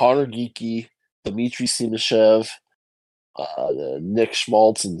 Connor Geeky, Dmitry Simashev, Nick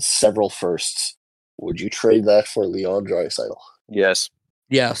Schmaltz, and several firsts, would you trade that for Leon Draisaitl? Yes.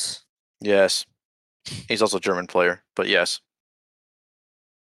 Yes. Yes. He's also a German player, but yes.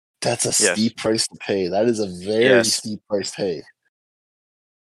 That's a steep price to pay. That is a very steep price to pay.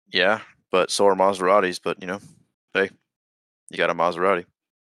 Yeah, but so are Maseratis. But, hey, you got a Maserati.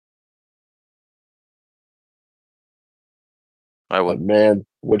 I would. But man,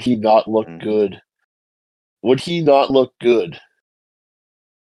 would he not look good? Would he not look good?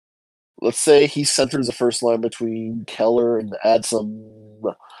 Let's say he centers the first line between Keller and add some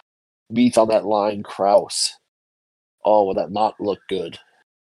meat on that line, Krause. Oh, would that not look good?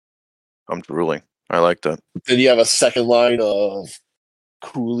 I'm drooling. I like that. Then you have a second line of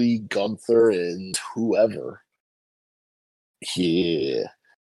Cooley, Gunther, and whoever. Yeah.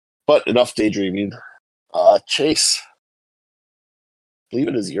 But enough daydreaming. Chase. I believe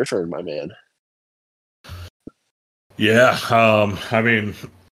it is your turn, my man. Yeah, I mean,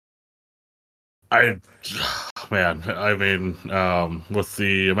 with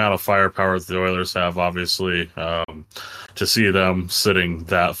the amount of firepower that the Oilers have, obviously, to see them sitting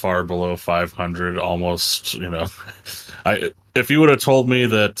that far below 500, almost, if you would have told me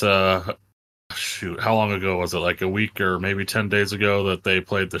that, how long ago was it? Like a week or maybe 10 days ago that they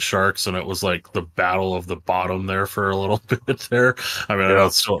played the Sharks and it was like the battle of the bottom there for a little bit there. I mean, I know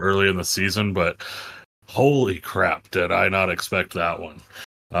it's still early in the season, but holy crap, did I not expect that one.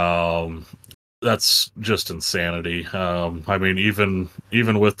 That's just insanity. I mean, even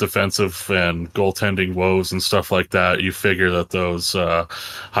with defensive and goaltending woes and stuff like that, you figure that those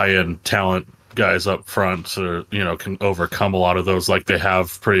high-end talent guys up front, can overcome a lot of those, like they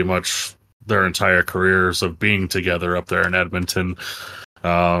have pretty much their entire careers of being together up there in Edmonton.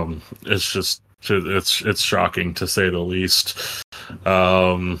 It's just It's shocking to say the least.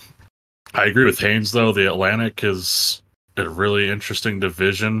 I agree with Haynes though. The Atlantic is a really interesting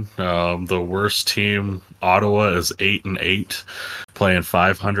division. The worst team, Ottawa, is 8-8, playing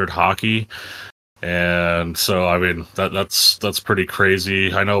 500 hockey. And so, I mean, that's pretty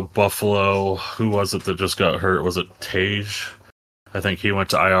crazy. I know Buffalo, who was it that just got hurt? Was it Tage? I think he went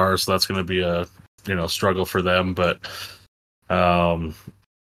to IR, so that's going to be a struggle for them. But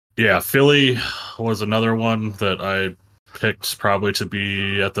yeah, Philly was another one that I picked probably to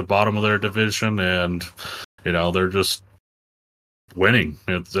be at the bottom of their division, and they're just winning.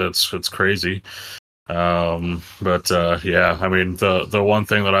 It's crazy. But yeah, I mean, the one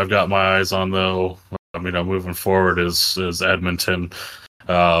thing that I've got my eyes on though, moving forward is Edmonton.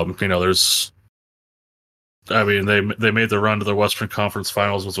 There's, I mean, they made the run to the Western Conference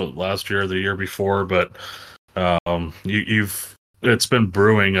Finals, was what, last year or the year before, but it's been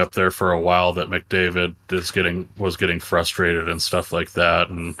brewing up there for a while that McDavid was getting frustrated and stuff like that,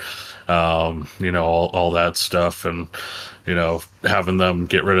 and all that stuff, and having them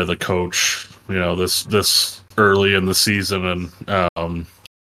get rid of the coach, this early in the season, and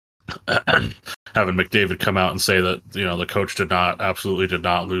having McDavid come out and say that the coach absolutely did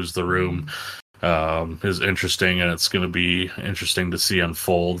not lose the room is interesting, and it's going to be interesting to see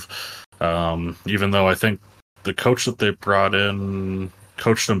unfold. Even though I think the coach that they brought in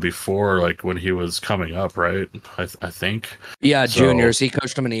coached him before, like when he was coming up, right? I think. Yeah, so, juniors. He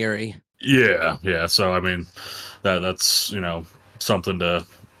coached him in Erie. Yeah. So I mean, that's something to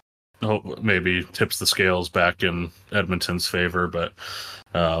hope maybe tips the scales back in Edmonton's favor, but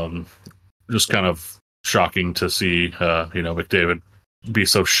just kind of shocking to see McDavid be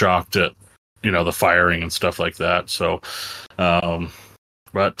so shocked at the firing and stuff like that. So,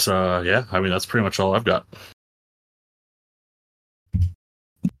 but yeah, I mean that's pretty much all I've got.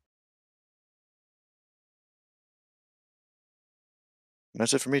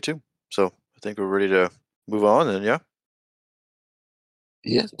 That's it for me too. So I think we're ready to move on, and yeah.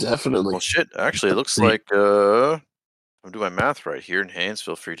 Yeah, definitely. Well, shit. Actually, it looks like I'm doing my math right here, and Haynes,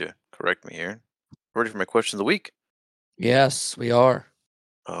 feel free to correct me here. Ready for my question of the week? Yes, we are.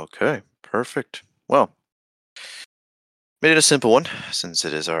 Okay, perfect. Well, made it a simple one since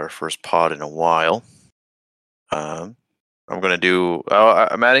it is our first pod in a while. I'm going to do.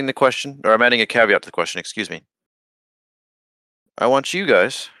 I'm adding the question, or I'm adding a caveat to the question. Excuse me. I want you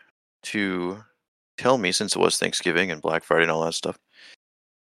guys to tell me, since it was Thanksgiving and Black Friday and all that stuff,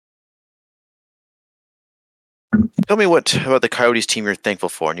 tell me what about the Coyotes team you're thankful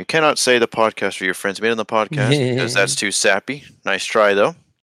for. And you cannot say the podcast or your friends made on the podcast because that's too sappy. Nice try, though.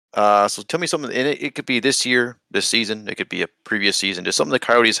 So tell me something. And it could be this year, this season. It could be a previous season. Just something the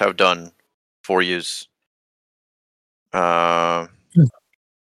Coyotes have done for you.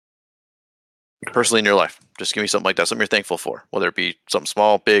 Personally in your life. Just give me something like that. Something you're thankful for. Whether it be something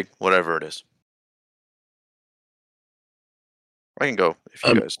small, big, whatever it is. I can go if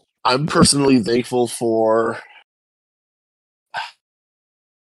you guys. I'm personally thankful for.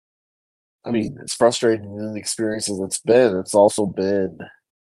 I mean, it's frustrating in the experiences it's also been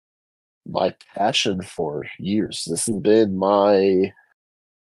my passion for years. This has been my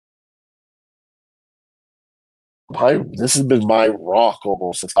rock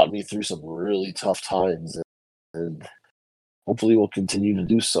almost. It's got me through some really tough times, and hopefully will continue to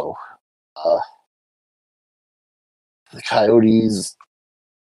do so. The Coyotes,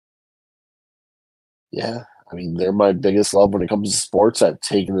 yeah, I mean, they're my biggest love when it comes to sports. I've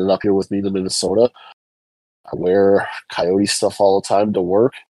taken it up here with me to Minnesota. I wear Coyote stuff all the time to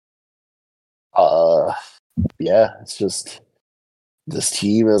work. Yeah, it's just this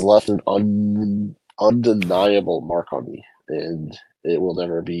team has left an undeniable mark on me, and it will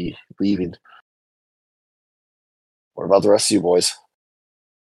never be leaving. What about the rest of you boys?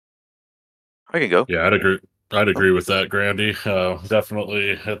 I can go. Yeah, I'd agree with that, Grandy.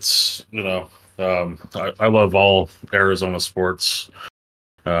 Definitely, it's I love all Arizona sports,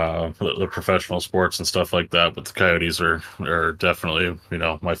 the professional sports and stuff like that. But the Coyotes are definitely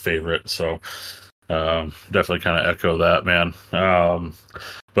my favorite. So definitely kind of echo that, man.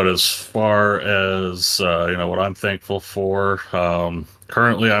 But as far as what I'm thankful for,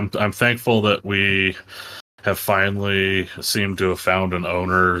 currently I'm thankful that we have finally seemed to have found an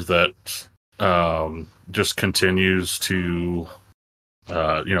owner that just continues to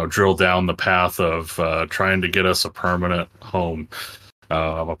drill down the path of trying to get us a permanent home,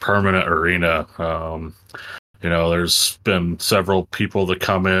 a permanent arena. There's been several people that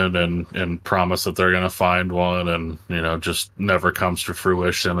come in and promise that they're going to find one, and just never comes to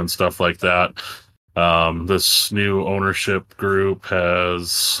fruition and stuff like that. This new ownership group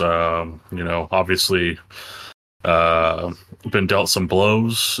has, obviously been dealt some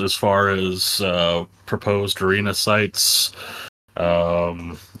blows as far as proposed arena sites.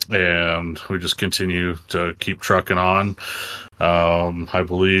 And we just continue to keep trucking on. I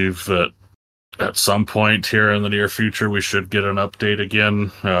believe that at some point here in the near future, we should get an update again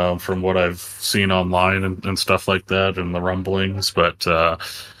from what I've seen online and stuff like that and the rumblings. But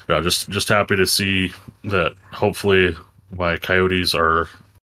just happy to see that hopefully my Coyotes are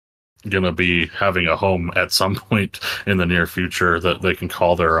going to be having a home at some point in the near future that they can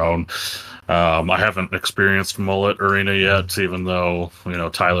call their own. I haven't experienced Mullet Arena yet, even though,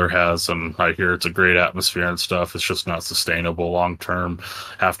 Tyler has, and I hear it's a great atmosphere and stuff. It's just not sustainable long term.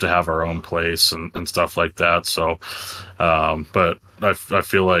 Have to have our own place and stuff like that. So, but I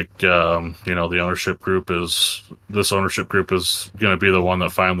feel like, this ownership group is going to be the one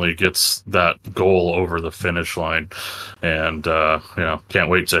that finally gets that goal over the finish line. And, can't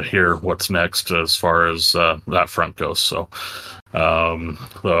wait to hear what's next as far as that front goes. So,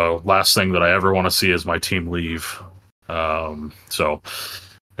 the last thing that I ever want to see is my team leave. So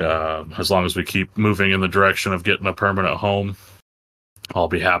as long as we keep moving in the direction of getting a permanent home, I'll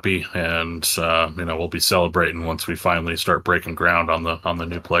be happy, and we'll be celebrating once we finally start breaking ground on the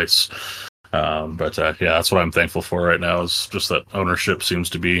new place. But that's what I'm thankful for right now, is just that ownership seems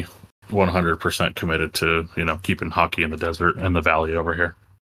to be 100% committed to keeping hockey in the desert and the valley over here.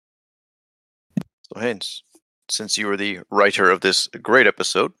 So Haynes, since you were the writer of this great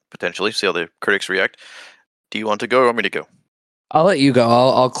episode, potentially, see how the critics react, do you want to go or want me to go? I'll let you go.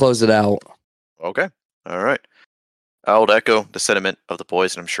 I'll close it out. Okay. All right. I would echo the sentiment of the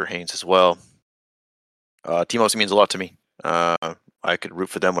boys, and I'm sure Haynes as well. Team obviously means a lot to me. I could root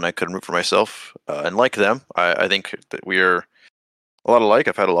for them when I couldn't root for myself. And like them, I think that we are a lot alike.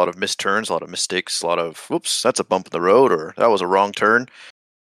 I've had a lot of missed turns, a lot of mistakes, a lot of, whoops, that's a bump in the road, or that was a wrong turn.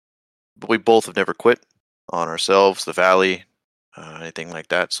 But we both have never quit on ourselves, the Valley, anything like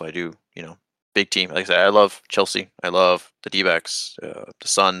that. So I do, big team. Like I said, I love Chelsea. I love the D-backs, the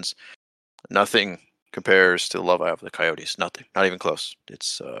Suns. Nothing compares to the love I have for the Coyotes. Nothing. Not even close.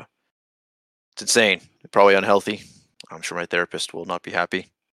 It's insane. Probably unhealthy. I'm sure my therapist will not be happy.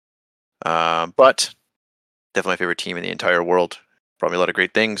 But definitely my favorite team in the entire world. Brought me a lot of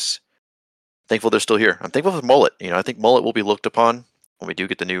great things. Thankful they're still here. I'm thankful for Mullet. I think Mullet will be looked upon when we do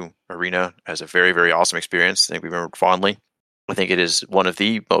get the new arena as a very, very awesome experience. I think we remember fondly. I think it is one of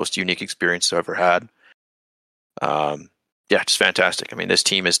the most unique experiences I've ever had. Just fantastic. I mean, this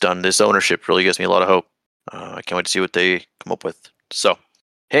team has done, this ownership really gives me a lot of hope. I can't wait to see what they come up with. So,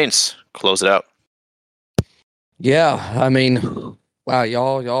 Haynes, close it out. Yeah, I mean, wow,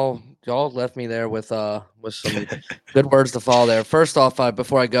 y'all left me there with some good words to follow there. First off,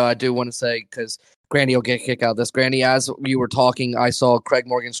 before I go, I do want to say, because Grandy will get a kick out of this. Grandy, as you were talking, I saw Craig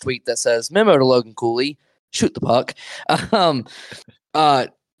Morgan's tweet that says, "Memo to Logan Cooley, shoot the puck."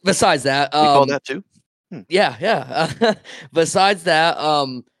 Besides that, you call that too? Yeah. Besides that,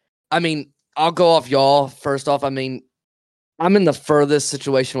 I mean, I'll go off y'all. First off, I mean, I'm in the furthest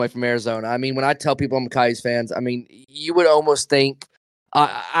situation away from Arizona. I mean, when I tell people I'm Coyotes fans, I mean, you would almost think.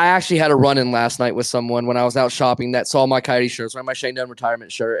 I actually had a run-in last night with someone when I was out shopping that saw my Coyotes shirts, wearing my Shane Dunn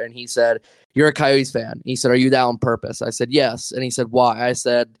retirement shirt, and he said, "You're a Coyotes fan." He said, "Are you that on purpose?" I said, "Yes." And he said, "Why?" I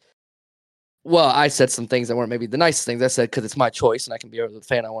said, well, I said some things that weren't maybe the nicest things. I said, because it's my choice and I can be a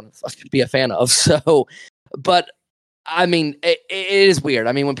fan I want to be a fan of. So, but I mean, it is weird.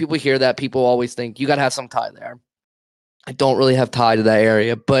 I mean, when people hear that, people always think you got to have some tie there. I don't really have tie to that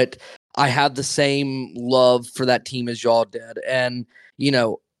area, but I have the same love for that team as y'all did. And,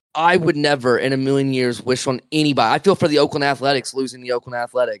 I would never in a million years wish on anybody. I feel for the Oakland Athletics losing the Oakland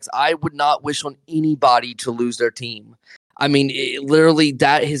Athletics. I would not wish on anybody to lose their team. I mean, literally,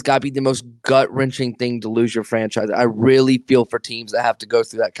 that has got to be the most gut-wrenching thing to lose your franchise. I really feel for teams that have to go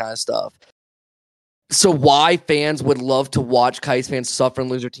through that kind of stuff. So why fans would love to watch Coyotes fans suffer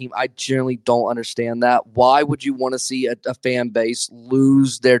and lose their team, I generally don't understand that. Why would you want to see a fan base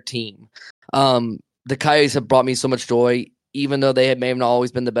lose their team? The Coyotes have brought me so much joy. Even though they may have not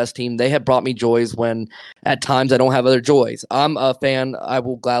always been the best team, they have brought me joys when at times I don't have other joys. I'm a fan, I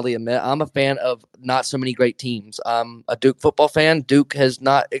will gladly admit, I'm a fan of not so many great teams. I'm a Duke football fan. Duke has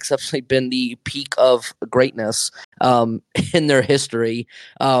not exceptionally been the peak of greatness in their history.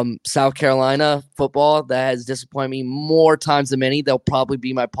 South Carolina football, that has disappointed me more times than many. They'll probably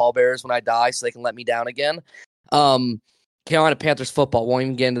be my pallbearers when I die so they can let me down again. Carolina Panthers football, won't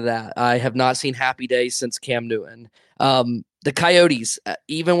even get into that. I have not seen happy days since Cam Newton. The Coyotes,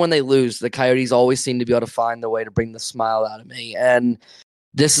 even when they lose, the Coyotes always seem to be able to find the way to bring the smile out of me. And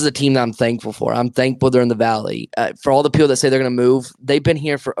this is a team that I'm thankful for. I'm thankful they're in the Valley. For all the people that say they're going to move, they've been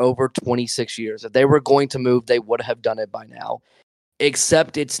here for over 26 years. If they were going to move, they would have done it by now.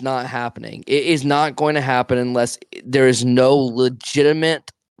 Except it's not happening. It is not going to happen unless there is no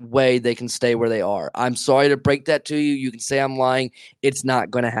legitimate way they can stay where they are. I'm sorry to break that to you. You can say I'm lying. It's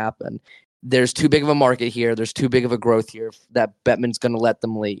not going to happen. There's too big of a market here. There's too big of a growth here that Bettman's going to let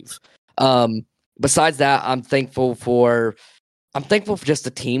them leave. Besides that, I'm thankful for just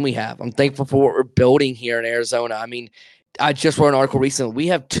the team we have. I'm thankful for what we're building here in Arizona. I mean, I just wrote an article recently. We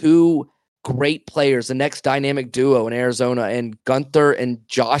have two great players, the next dynamic duo in Arizona, and Gunther and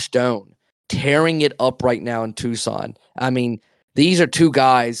Josh Doan tearing it up right now in Tucson. I mean, these are two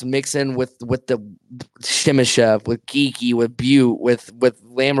guys mixing with the Shimashev, with Geeky, with Butte, with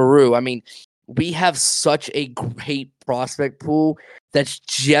Lamoureux. I mean, we have such a great prospect pool that's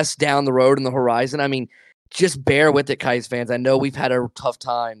just down the road in the horizon. I mean, just bear with it, Kais fans. I know we've had our tough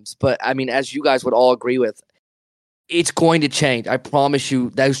times, but I mean, as you guys would all agree with, it's going to change. I promise you,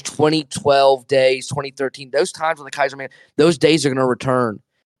 those 2012 days, 2013, those times when the Kaiser man, those days are going to return.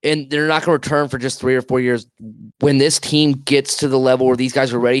 And they're not going to return for just 3 or 4 years. When this team gets to the level where these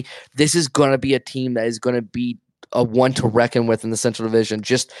guys are ready, this is going to be a team that is going to be a one to reckon with in the Central Division.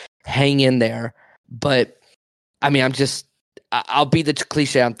 Just hang in there. But, I mean, I'll be the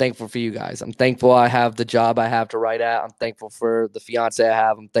cliche. I'm thankful for you guys. I'm thankful I have the job I have to write at. I'm thankful for the fiance I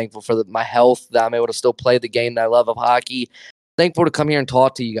have. I'm thankful for my health, that I'm able to still play the game that I love of hockey. Thankful to come here and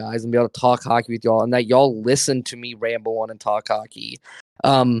talk to you guys and be able to talk hockey with y'all, and that y'all listen to me ramble on and talk hockey.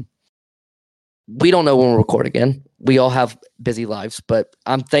 We don't know when we'll record again. We all have busy lives, but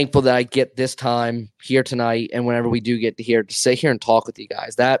I'm thankful that I get this time here tonight, and whenever we do get to sit here and talk with you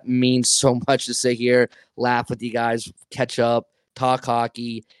guys. That means so much, to sit here, laugh with you guys, catch up, talk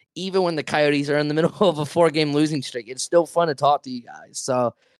hockey. Even when the Coyotes are in the middle of a 4-game losing streak, it's still fun to talk to you guys.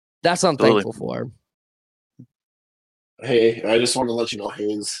 So that's what I'm thankful for. Hey, I just want to let you know,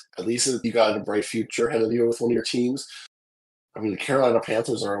 Haynes, at least you got a bright future ahead of you with one of your teams. I mean, the Carolina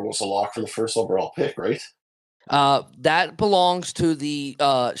Panthers are almost a lock for the first overall pick, right? That belongs to the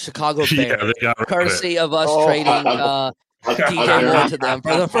Chicago Bears, courtesy of us trading DJ Moore to them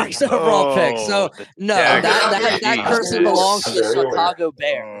for the first overall pick. So, no, that courtesy belongs to the Chicago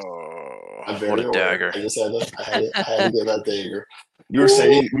Bears. What a dagger. I just had to get that dagger. You were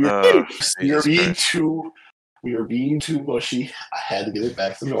saying we were being too mushy. I had to get it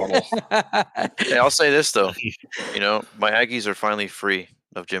back to normal. Hey, I'll say this, though. My Aggies are finally free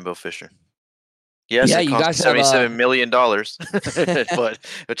of Jimbo Fisher. Yes, it cost $77 million,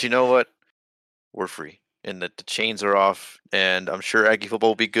 but you know what? We're free, and the chains are off, and I'm sure Aggie football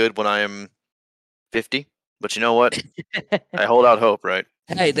will be good when I am 50. But you know what? I hold out hope, right?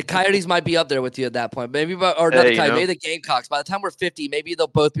 Hey, the Coyotes might be up there with you at that point. Maybe the Gamecocks. By the time we're 50, maybe they'll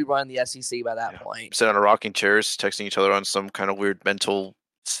both be running the SEC by that point. Sit on a rocking chairs, texting each other on some kind of weird mental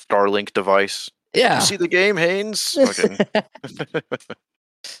Starlink device. Yeah. You see the game, Haynes?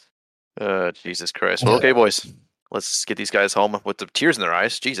 Jesus Christ. Well, okay, boys. Let's get these guys home with the tears in their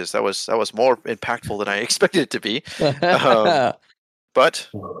eyes. Jesus, that was more impactful than I expected it to be. But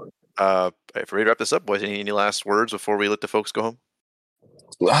if we wrap this up, boys, any last words before we let the folks go home?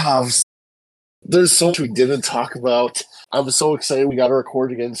 There's so much we didn't talk about. I'm so excited we got to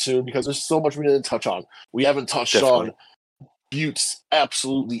record again soon because there's so much we didn't touch on. We haven't touched on Butte's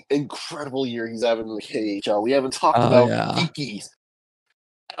absolutely incredible year he's having in the KHL. We haven't talked about Geeky's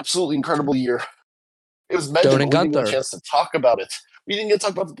absolutely incredible year. It was mentioned, but we didn't get a chance to talk about it. We didn't get to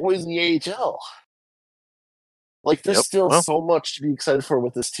talk about the boys in the AHL. Like, there's still so much to be excited for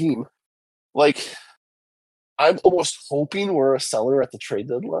with this team. Like, I'm almost hoping we're a seller at the trade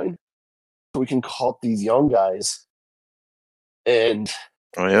deadline so we can call up these young guys and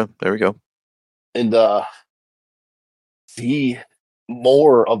there we go. And see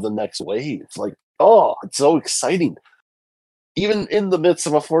more of the next wave. Like, it's so exciting. Even in the midst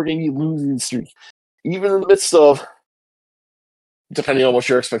of a 4-game losing streak, even in the midst of, depending on what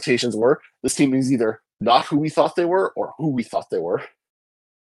your expectations were, this team is either not who we thought they were or who we thought they were.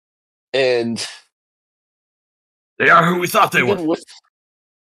 And they are who we thought they were.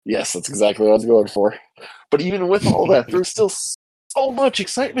 Yes, that's exactly what I was going for. But even with all that, there's still so much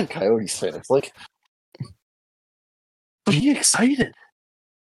excitement, Coyotes fans. Like, be excited.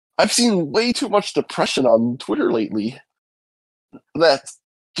 I've seen way too much depression on Twitter lately. That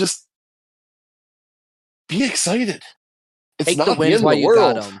just be excited. It's take not the wins the end while of the you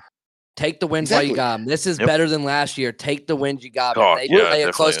world. got them. Take the wins while you Exactly. got them. This is Yep. better than last year. Take the wins you got. Oh, If they yeah, play a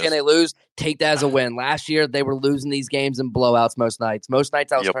it close definitely game, they lose. Take that as a win. Last year, they were losing these games in blowouts most nights. Most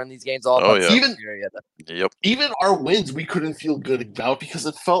nights, I was Yep. turning these games off. Oh, by the yeah. second Even period. Yep. even our wins we couldn't feel good about because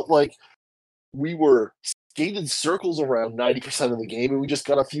it felt like we were skated circles around 90% of the game and we just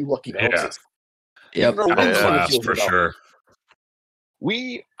got a few lucky bounces. Yep. Even our wins we couldn't Outclassed feel for good about. sure.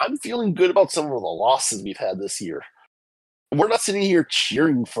 I'm feeling good about some of the losses we've had this year. We're not sitting here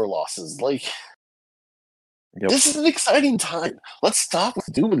cheering for losses. Like, Yep. this is an exciting time. Let's stop with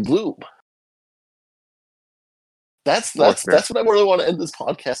doom and gloom. That's fair. what I really want to end this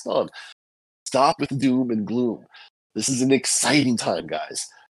podcast on. Stop with doom and gloom. This is an exciting time, guys.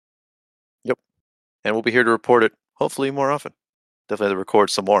 And we'll be here to report it, hopefully more often. Definitely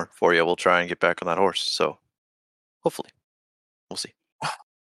record some more for you. We'll try and get back on that horse. So, hopefully. We'll see.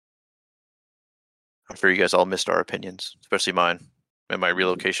 I'm sure you guys all missed our opinions, especially mine. And my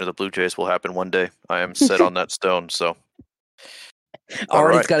relocation of the Blue Jays will happen one day. I am set on that stone, so.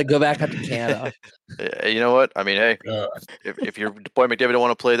 Artie's right. got to go back up to Canada. You know what? I mean, hey, if your boy McDavid don't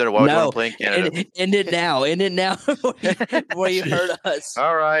want to play there, why would you want to play in Canada? End it now. End it now before you hurt us.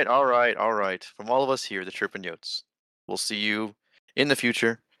 All right. From all of us here, the Chirpin Yotes, we'll see you in the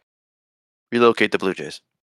future. Relocate the Blue Jays.